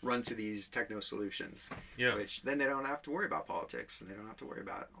just run to these techno solutions. Yeah. Which then they don't have to worry about politics and they don't have to worry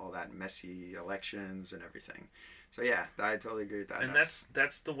about all that messy elections and everything. So yeah, I totally agree with that. And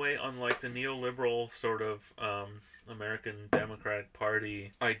that's the way, unlike the neoliberal sort of American Democratic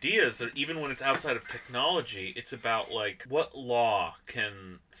Party ideas, or even when it's outside of technology, it's about like what law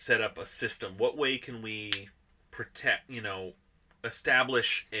can set up a system, what way can we protect,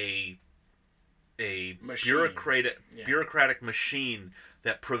 establish a bureaucratic machine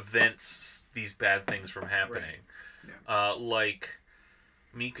that prevents these bad things from happening. Right. Yeah.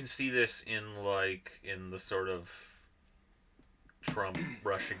 You can see this in the sort of Trump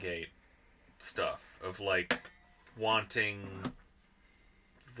Russiagate stuff of wanting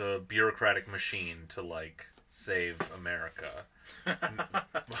the bureaucratic machine to save America.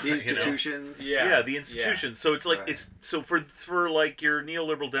 The institutions. Yeah, the institutions. Yeah. So it's it's so for your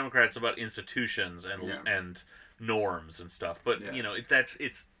neoliberal Democrats about institutions and norms and stuff. But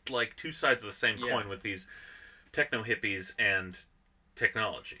it's like two sides of the same coin with these techno hippies and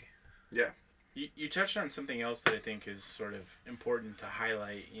technology. Yeah. You touched on something else that I think is sort of important to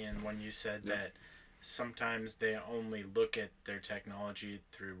highlight, Ian, when you said that sometimes they only look at their technology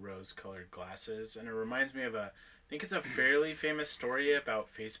through rose-colored glasses. And it reminds me of I think it's a fairly famous story about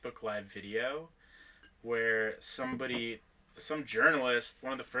Facebook Live video, where some journalist,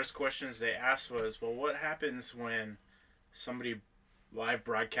 one of the first questions they asked was, well, what happens when somebody live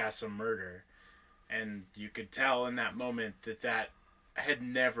broadcasts a murder? And you could tell in that moment that had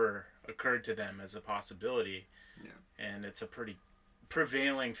never occurred to them as a possibility. Yeah. And it's a pretty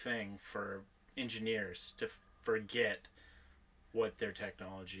prevailing thing for engineers to forget what their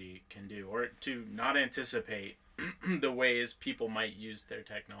technology can do, or to not anticipate the ways people might use their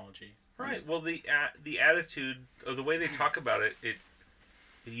technology. Right. Well, the attitude or the way they talk about it, it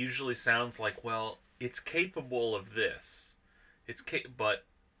usually sounds like, well, it's capable of this. But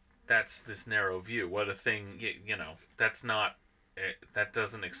that's this narrow view. What a thing, that's not. That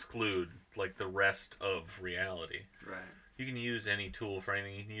doesn't exclude the rest of reality. Right. You can use any tool for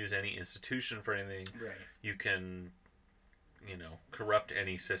anything. You can use any institution for anything. Right. You can, corrupt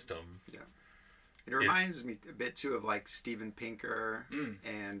any system. Yeah. It reminds me a bit too of Steven Pinker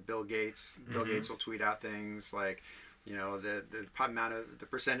and Bill Gates. Bill Gates will tweet out things like, the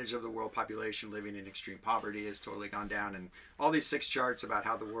percentage of the world population living in extreme poverty has totally gone down, and all these 6 charts about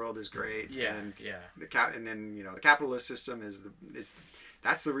how the world is great. Yeah. And and then the capitalist system is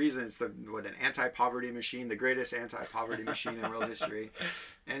that's the reason it's an anti-poverty machine, the greatest anti-poverty machine in world history.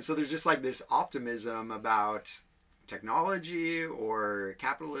 And so there's just this optimism about technology or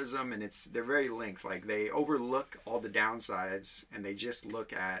capitalism, and they're very linked. They overlook all the downsides and they just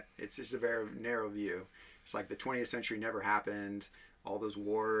look at it's just a very narrow view. It's the 20th century never happened, all those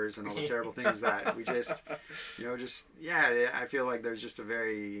wars and all the terrible things that we just I feel like there's just a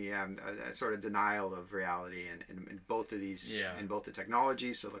very a sort of denial of reality in both of these, in both the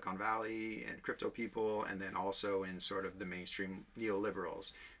technology, Silicon Valley and crypto people, and then also in sort of the mainstream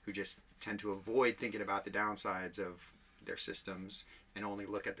neoliberals who just tend to avoid thinking about the downsides of their systems and only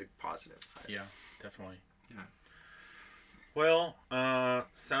look at the positive sides. Yeah, definitely. Yeah. Well,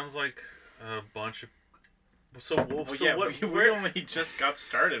 sounds like a bunch of we only just got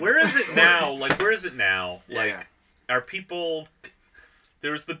started. Where is it now? Where is it now? Are people?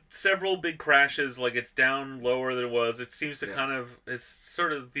 There's several big crashes. It's down lower than it was. It seems to it's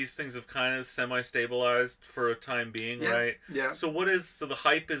sort of, these things have kind of semi-stabilized for a time being, right? Yeah. So the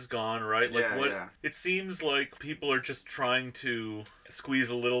hype is gone, right? It seems like people are just trying to squeeze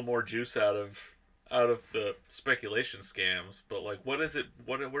a little more juice out of the speculation scams. But what is it?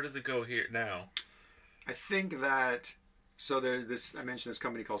 Where does it go here now? I think that, there's I mentioned this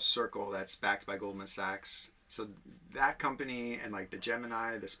company called Circle that's backed by Goldman Sachs. So that company and the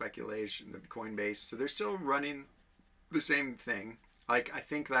Gemini, the speculation, the Coinbase, so they're still running the same thing. I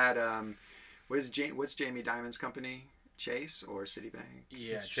think that, what's Jamie Dimon's company? Chase or Citibank?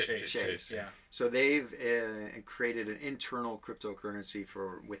 Yeah, Chase. Yeah. So they've created an internal cryptocurrency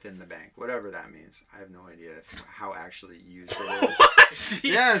for within the bank, whatever that means. I have no idea how actually used it is.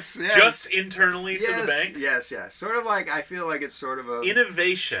 Yes. Just internally to the bank? Yes. Sort of I feel like it's sort of a...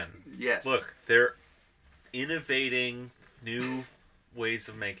 Innovation. Yes. Look, they're innovating new ways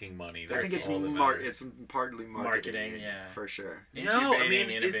of making money. I think it's partly marketing, for sure. No, I mean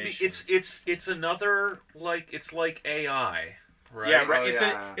it's another it's like AI, right? Yeah, right.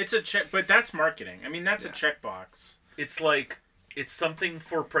 It's a check, but that's marketing. I mean, that's a checkbox. It's something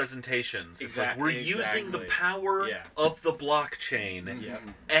for presentations. Exactly. We're using the power of the blockchain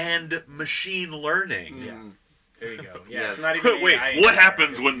and machine learning. Yeah. There you go. Yeah, Yes. it's not even Wait, AI what anymore.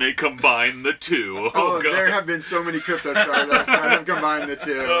 happens when they combine the two? Oh, God. there have been so many crypto startups that have combined the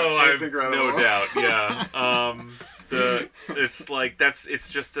two. Oh, It's incredible. no doubt. Yeah. It's like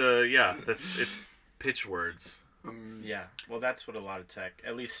it's pitch words. Yeah, well, that's what a lot of tech,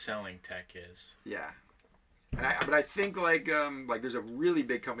 at least selling tech, is. Yeah. But I think like there's a really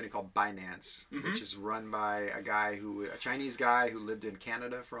big company called Binance, which is run by a Chinese guy who lived in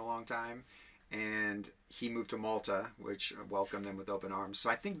Canada for a long time, and he moved to Malta, which welcomed them with open arms. So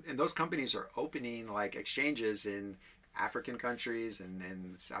I think, and those companies are opening like exchanges in African countries and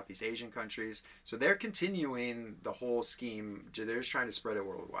in Southeast Asian countries. So they're continuing the whole scheme. They're just trying to spread it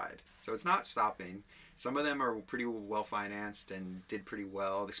worldwide. So it's not stopping. Some of them are pretty well financed and did pretty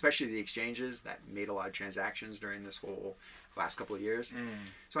well, especially the exchanges that made a lot of transactions during this whole last couple of years.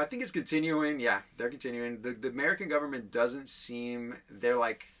 So I think it's continuing. Yeah, they're continuing. The American government doesn't seem, they're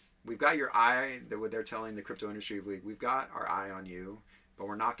like, we've got your eye, what they're telling the crypto industry, we've got our eye on you, but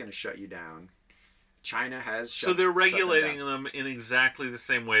we're not going to shut you down. China has So they're regulating them in exactly the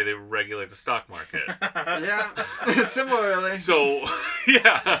same way they regulate the stock market. Yeah, similarly. So,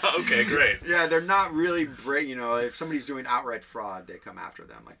 yeah, okay, great. Yeah, they're not really if somebody's doing outright fraud, they come after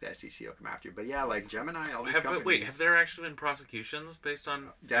them. Like the SEC will come after you. But yeah, like Gemini, all these companies. Have there actually been prosecutions based on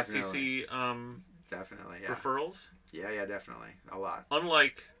Definitely. SEC Definitely, yeah. referrals? Yeah, definitely. A lot.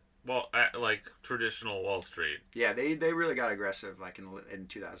 Unlike, like traditional Wall Street. Yeah, they really got aggressive like in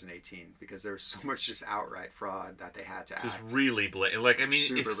 2018 because there was so much just outright fraud that they had to act. Just really blatant. Like, I mean,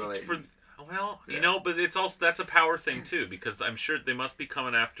 Super blatant. But it's also, that's a power thing too, because I'm sure they must be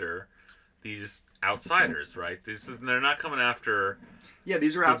coming after these outsiders, right? They're not coming after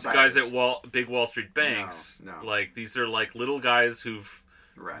these are outsiders. guys at big Wall Street banks. No. Like, these are like little guys who've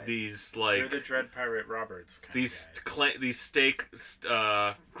these like They're the Dread Pirate Roberts kind these of guys. these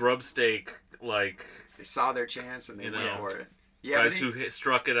grub stake, like, they saw their chance and they went for it. Yeah, guys who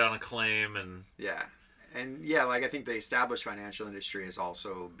struck it on a claim and like I think the established financial industry has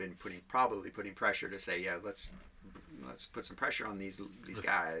also been probably putting pressure to say, let's put some pressure on these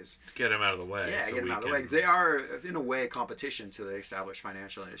guys. Get them out of the way. Yeah, get them out of the way. They are, in a way, competition to the established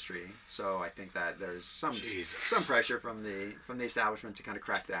financial industry. So I think that there's some pressure from the establishment to kind of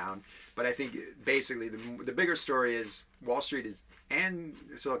crack down. But I think basically the bigger story is Wall Street and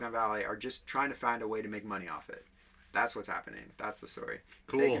Silicon Valley are just trying to find a way to make money off it. That's what's happening. That's the story.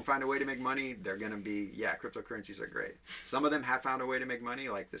 Cool. If they can find a way to make money, they're going to be, cryptocurrencies are great. Some of them have found a way to make money,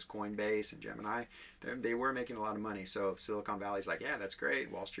 like this Coinbase and Gemini. They were making a lot of money. So Silicon Valley's like, yeah, that's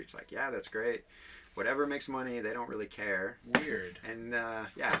great. Wall Street's like, yeah, that's great. Whatever makes money, they don't really care. Weird. And the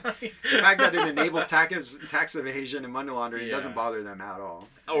fact that it enables tax evasion and money laundering doesn't bother them at all.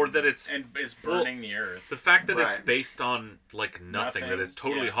 Or that it's burning the earth. The fact that it's based on like nothing, that it's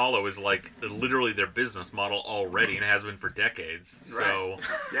totally hollow, is like literally their business model already, and has been for decades. So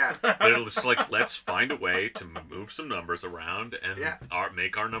it'll just like, let's find a way to move some numbers around and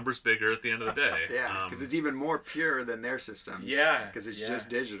make our numbers bigger at the end of the day. Yeah, because it's even more pure than their systems. Yeah, because it's just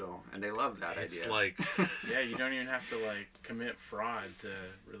digital, and they love that it's idea. Like, you don't even have to like commit fraud to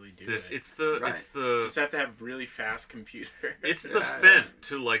really do this. it. It's the you just have to have really fast computers. It's the fent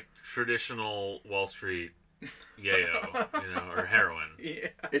to like traditional Wall Street yayo, or heroin. Yeah.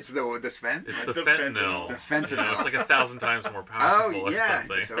 It's the Sven? It's the fentanyl. The fentanyl. It's like 1,000 times more powerful or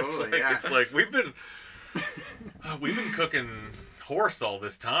something. Totally, it's like we've been cooking horse all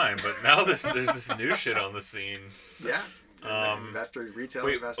this time, but now there's this new shit on the scene. Yeah. Retail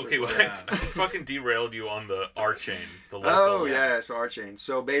investors. Okay, I fucking derailed you on the R-Chain, the local. So R-Chain.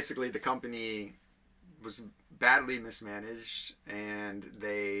 So basically, the company was badly mismanaged, and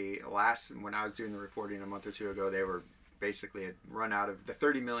when I was doing the reporting a month or two ago, they were basically had run out of the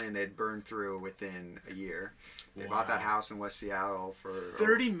 $30 million they'd burned through within a year. They bought that house in West Seattle for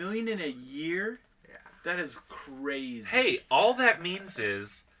 $30 million in a year. Yeah, that is crazy. Hey, all that means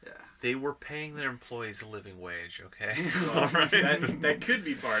is they were paying their employees a living wage, okay? Well, that could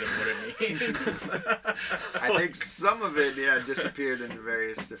be part of what it means. I think some of it, disappeared into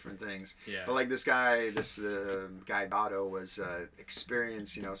various different things. Yeah. But like this guy, guy Botto was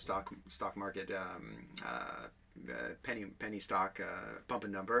experienced, stock market, penny stock pump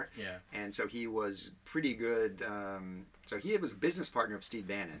and number. Yeah. And so he was pretty good. So he was a business partner of Steve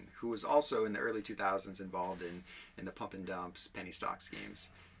Bannon, who was also in the early 2000s involved in the pump and dumps penny stock schemes.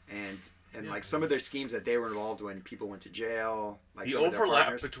 And like some of their schemes that they were involved in, people went to jail. Like the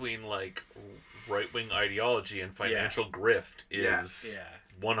overlap between like right-wing ideology and financial grift is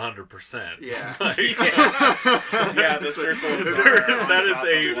 100%. Yeah. The circles. That is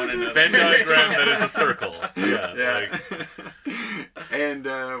a Venn diagram that is a circle. Yeah. And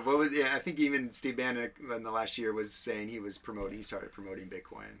what was? Yeah, I think even Steve Bannon in the last year was saying he started promoting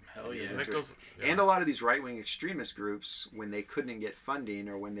Bitcoin. Hell yeah! And a lot of these right wing extremist groups, when they couldn't get funding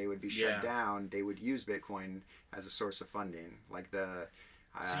or when they would be shut down, they would use Bitcoin as a source of funding, like the.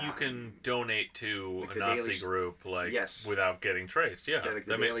 So you can donate to like a Nazi group, like, without getting traced. Yeah, like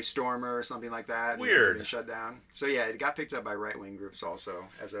the Daily Stormer or something like that. Weird. Been shut down. So yeah, it got picked up by right-wing groups also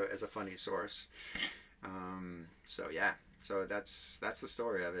as a funding source. So that's the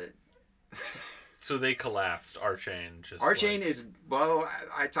story of it. So they collapsed. Archain is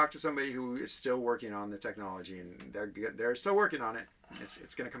I talked to somebody who is still working on the technology, and they're still working on it.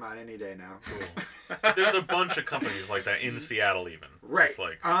 It's going to come out any day now. Cool. There's a bunch of companies like that in Seattle, even. Right.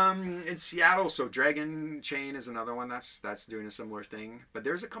 In Seattle, so Dragon Chain is another one that's doing a similar thing. But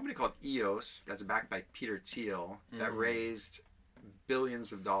there's a company called EOS that's backed by Peter Thiel that raised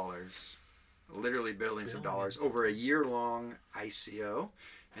billions of dollars, literally billions of dollars over a year-long ICO,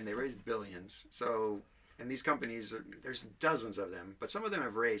 and they raised billions. So. And these companies, there's dozens of them, but some of them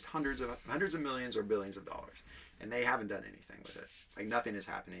have raised hundreds of millions or billions of dollars, and they haven't done anything with it. Like nothing is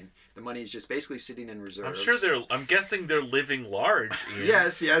happening. The money is just basically sitting in reserves. I'm guessing they're living large. Ian.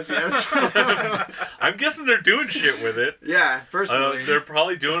 Yes. I'm guessing they're doing shit with it. Yeah, personally. They're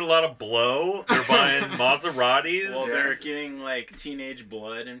probably doing a lot of blow. They're buying Maseratis. Well, they're getting like teenage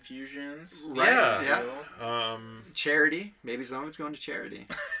blood infusions. Right. Yeah. Charity. Maybe some of it's going to charity.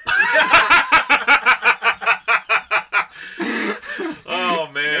 Oh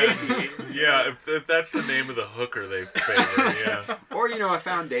man, yeah. If that's the name of the hooker they favor, yeah. Or a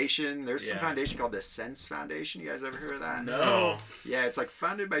foundation. There's some foundation called the Sense Foundation. You guys ever heard of that? No. Yeah, it's like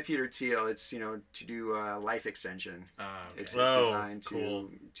funded by Peter Thiel. It's to do life extension. It's designed to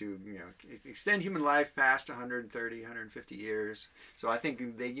extend human life past 130, 150 years. So I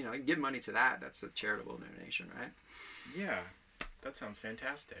think they give money to that. That's a charitable donation, right? Yeah, that sounds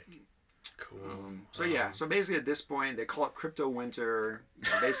fantastic. Cool. So basically at this point they call it crypto winter.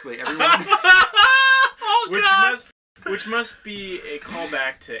 Basically everyone. Which must be a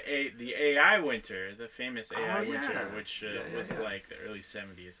callback to the AI winter, the famous AI winter, which was like the early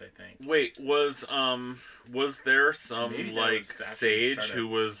 70s, I think. Wait, was there some sage who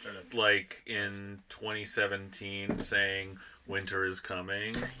was like in 2017 saying winter is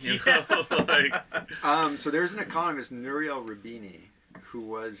coming? So there's an economist, Nouriel Roubini, who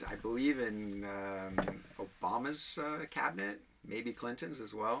was, I believe, in Obama's cabinet, maybe Clinton's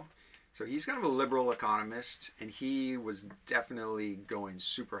as well. So he's kind of a liberal economist, and he was definitely going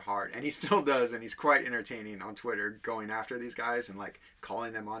super hard, and he still does, and he's quite entertaining on Twitter, going after these guys and like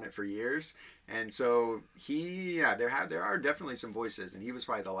calling them on it for years. And so there are definitely some voices, and he was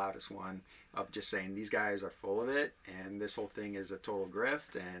probably the loudest one of just saying these guys are full of it, and this whole thing is a total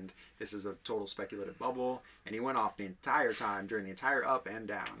grift, and this is a total speculative bubble. And he went off the entire time during the entire up and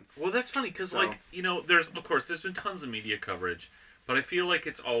down. Well, that's funny because there's been tons of media coverage. But I feel like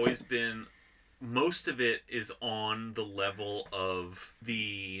it's always been, most of it is on the level of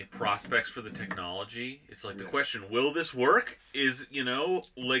the prospects for the technology. It's like the question, will this work?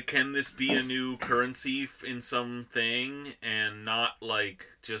 Can this be a new currency in something and not like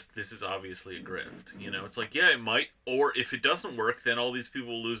just this is obviously a grift? It's like, yeah, it might. Or if it doesn't work, then all these people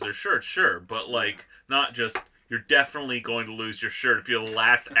will lose their shirts, sure. But like, not just... You're definitely going to lose your shirt if you're the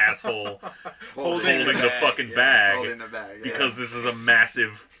last asshole holding the fucking bag. Holding the bag, because this is a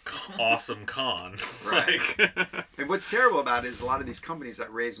massive, awesome con. Right. And what's terrible about it is a lot of these companies that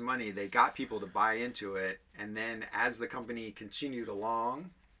raise money, they got people to buy into it, and then as the company continued along,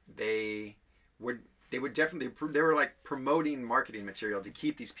 they were like promoting marketing material to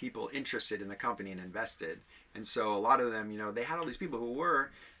keep these people interested in the company and invested. And so a lot of them, they had all these people who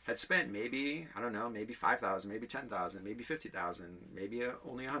had spent maybe, I don't know, maybe 5,000, maybe 10,000, maybe 50,000, maybe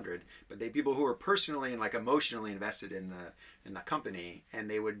only 100, but people who were personally and like emotionally invested in the company, and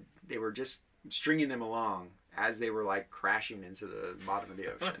they were just stringing them along as they were like crashing into the bottom of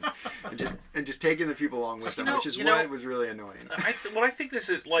the ocean, and just taking the people along with them, which is what was really annoying. What I think this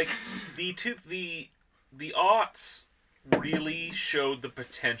is like the aughts really showed the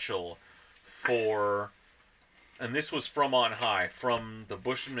potential for. And this was from on high, from the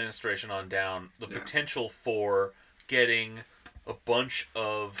Bush administration on down, the potential for getting a bunch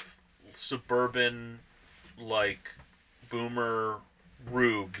of suburban, like, boomer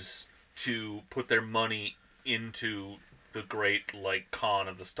rubes to put their money into the great, like, con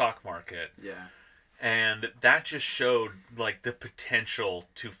of the stock market. Yeah. And that just showed, like, the potential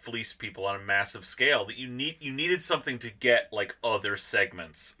to fleece people on a massive scale. That you needed something to get, like, other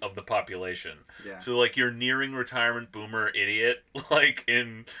segments of the population. Yeah. So, like, you're nearing retirement boomer idiot, like,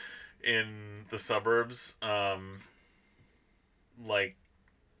 in the suburbs, like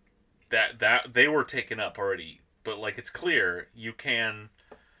that they were taken up already, but like it's clear you can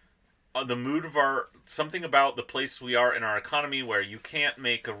the mood of our something about the place we are in our economy where you can't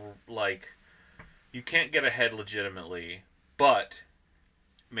make you can't get ahead legitimately, but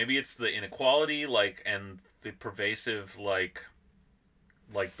maybe it's the inequality and the pervasive like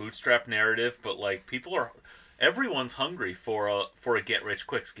bootstrap narrative, but like everyone's hungry for a get rich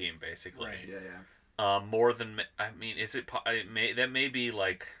quick scheme basically. Right. Yeah. More than that may be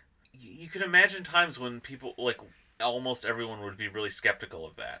like you can imagine times when people like almost everyone would be really skeptical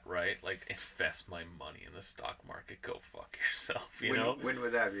of that, right? Like, invest my money in the stock market, go fuck yourself, you know? When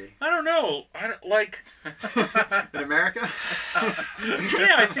would that be? I don't know. I don't like in America.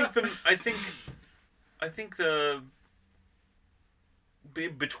 Yeah, I think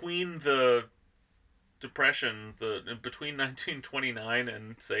between the Depression, between 1929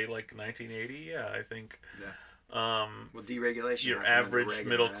 and say like 1980, yeah, I think. Yeah. Well, deregulation. Your average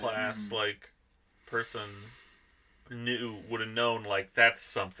middle class like person would have known like that's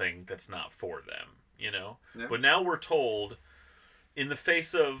something that's not for them, you know. Yeah. But now we're told, in the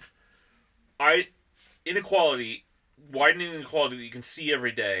face of inequality, widening inequality that you can see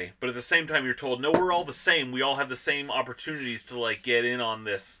every day, but at the same time you're told, no, we're all the same. We all have the same opportunities to like get in on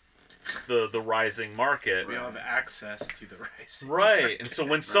this, the rising market. We all have access to the rising right market. And so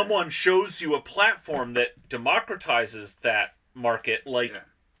when someone shows you a platform that democratizes that market, like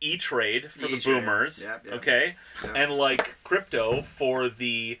E-Trade for the boomers, okay, and like crypto for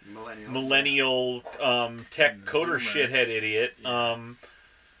the millennial tech coder shithead idiot,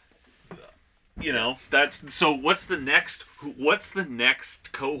 you know, that's so. What's the next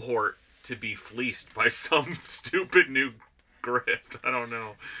cohort to be fleeced by some stupid new grift? I don't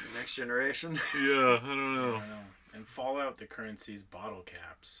know. The next generation. Yeah, I don't know. And Fallout, the currency's bottle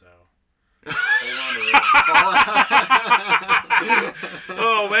caps, so.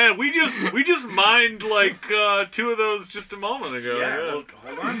 Oh man, we just mined like 2 of those just a moment ago. Yeah. Well,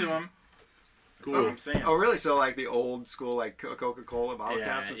 hold on to them. That's what I'm saying. Oh really? So like the old school like Coca-Cola bottle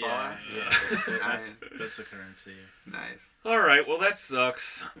caps and Fallout? Yeah. That's a currency. Nice. All right. Well, that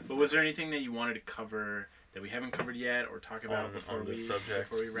sucks. But was there anything that you wanted to cover that we haven't covered yet, or talk about before we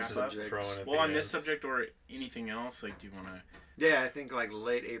wrap up? Well, on this subject or anything else, like, do you want to? Yeah, I think like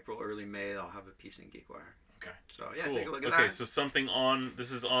late April, early May, I'll have a piece in GeekWire. Okay. So yeah, take a look at that. Okay, so something on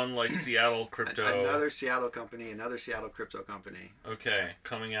this is on like Seattle crypto. Another Seattle company, another Seattle crypto company. Okay,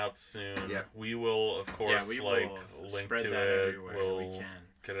 coming out soon. Yeah. We will of course link to it. We'll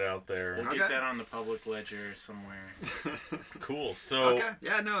get it out there. We'll get that on the public ledger somewhere. Cool. So okay.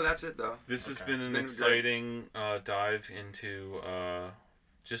 Yeah, no, that's it though. This has been an exciting dive into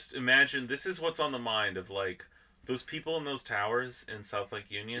just imagine this is what's on the mind of like those people in those towers in South Lake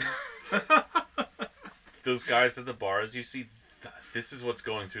Union. Those guys at the bars you see, this is what's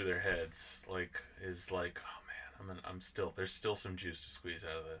going through their heads. Like, is like, oh man, there's still some juice to squeeze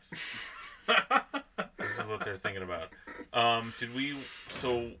out of this. This is what they're thinking about. We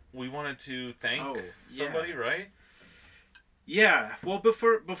wanted to thank somebody, right? Yeah. Well,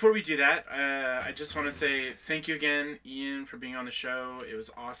 before we do that, I just want to say thank you again, Ian, for being on the show. It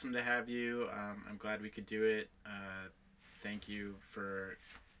was awesome to have you. I'm glad we could do it. Thank you for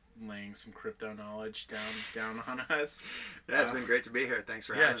laying some crypto knowledge down on us. Yeah, it's been great to be here. Thanks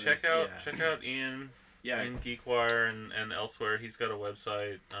for having me. Check out Ian. Yeah, in GeekWire and elsewhere. He's got a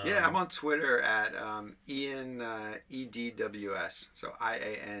website. Yeah, I'm on Twitter at Ian EDWS. So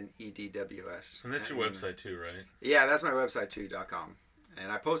IANEDWS. And that's your website too, right? Yeah, that's my website too.com.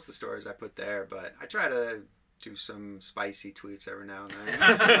 And I post the stories I put there, but I try to do some spicy tweets every now and then.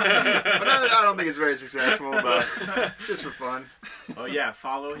 But I don't think it's very successful, but just for fun. Oh yeah,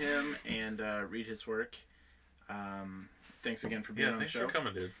 follow him and read his work. Thanks again for being on the show. Thanks for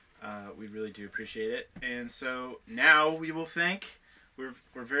coming, dude. We really do appreciate it. And so now we will thank. We're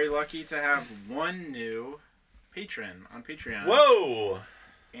very lucky to have one new patron on Patreon. Whoa!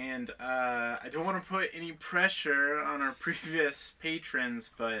 And I don't want to put any pressure on our previous patrons,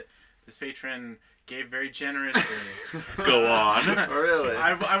 but this patron gave very generously. Go on. Oh, really?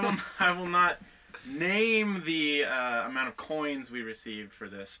 I will not name the amount of coins we received for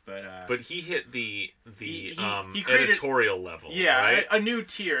this, but he hit the he editorial level. Yeah, right? a new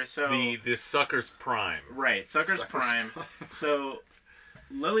tier. So the Suckers Prime. Right, Suckers Prime. So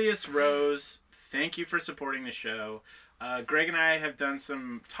Lilius Rose, thank you for supporting the show. Greg and I have done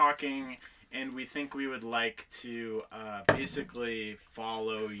some talking, and we think we would like to basically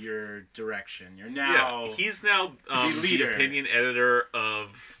follow your direction. He's now the opinion editor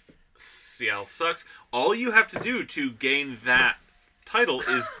of Seattle Sucks. All you have to do to gain that title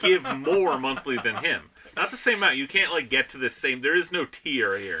is give more monthly than him. Not the same amount. You can't like get to the same. There is no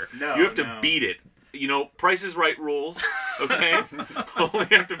tier here. No, you have to beat it. You know, Price is Right rules. Okay, only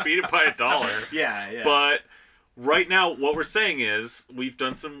have to beat it by $1. Yeah. But right now, what we're saying is we've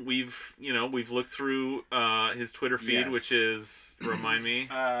looked through his Twitter feed, Yes. which is, remind me.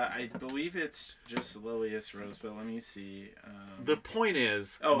 I believe it's just Lilius Rose, but let me see. The point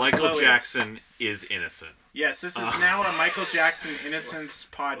is, it's Michael Lilius. Jackson is innocent. Yes, this is now a Michael Jackson Innocence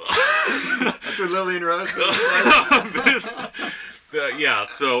podcast. That's what Lillian Rose says.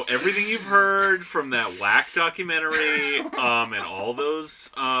 So everything you've heard from that whack documentary, and all those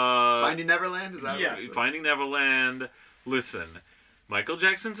Finding Neverland, is that what it says? Finding Neverland. Listen, Michael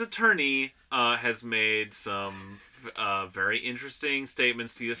Jackson's attorney has made some very interesting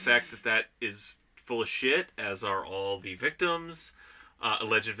statements to the effect that is full of shit, as are all the victims,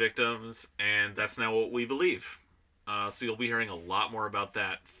 alleged victims, and that's now what we believe. So you'll be hearing a lot more about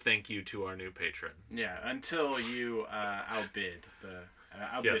that. Thank you to our new patron. Yeah, until you outbid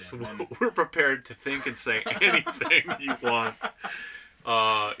Yes, him. we're prepared to think and say anything you want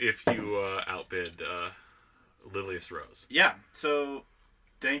if you outbid Lilius Rose. Yeah, so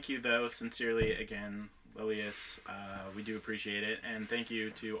thank you, though, sincerely, again, Lilius. We do appreciate it, and thank you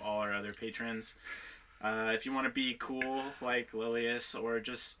to all our other patrons. If you want to be cool like Lilius or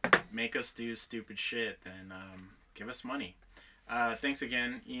just make us do stupid shit, then give us money. Thanks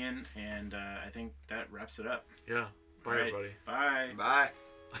again, Ian, and I think that wraps it up. Yeah. Bye, everybody. Bye. Bye.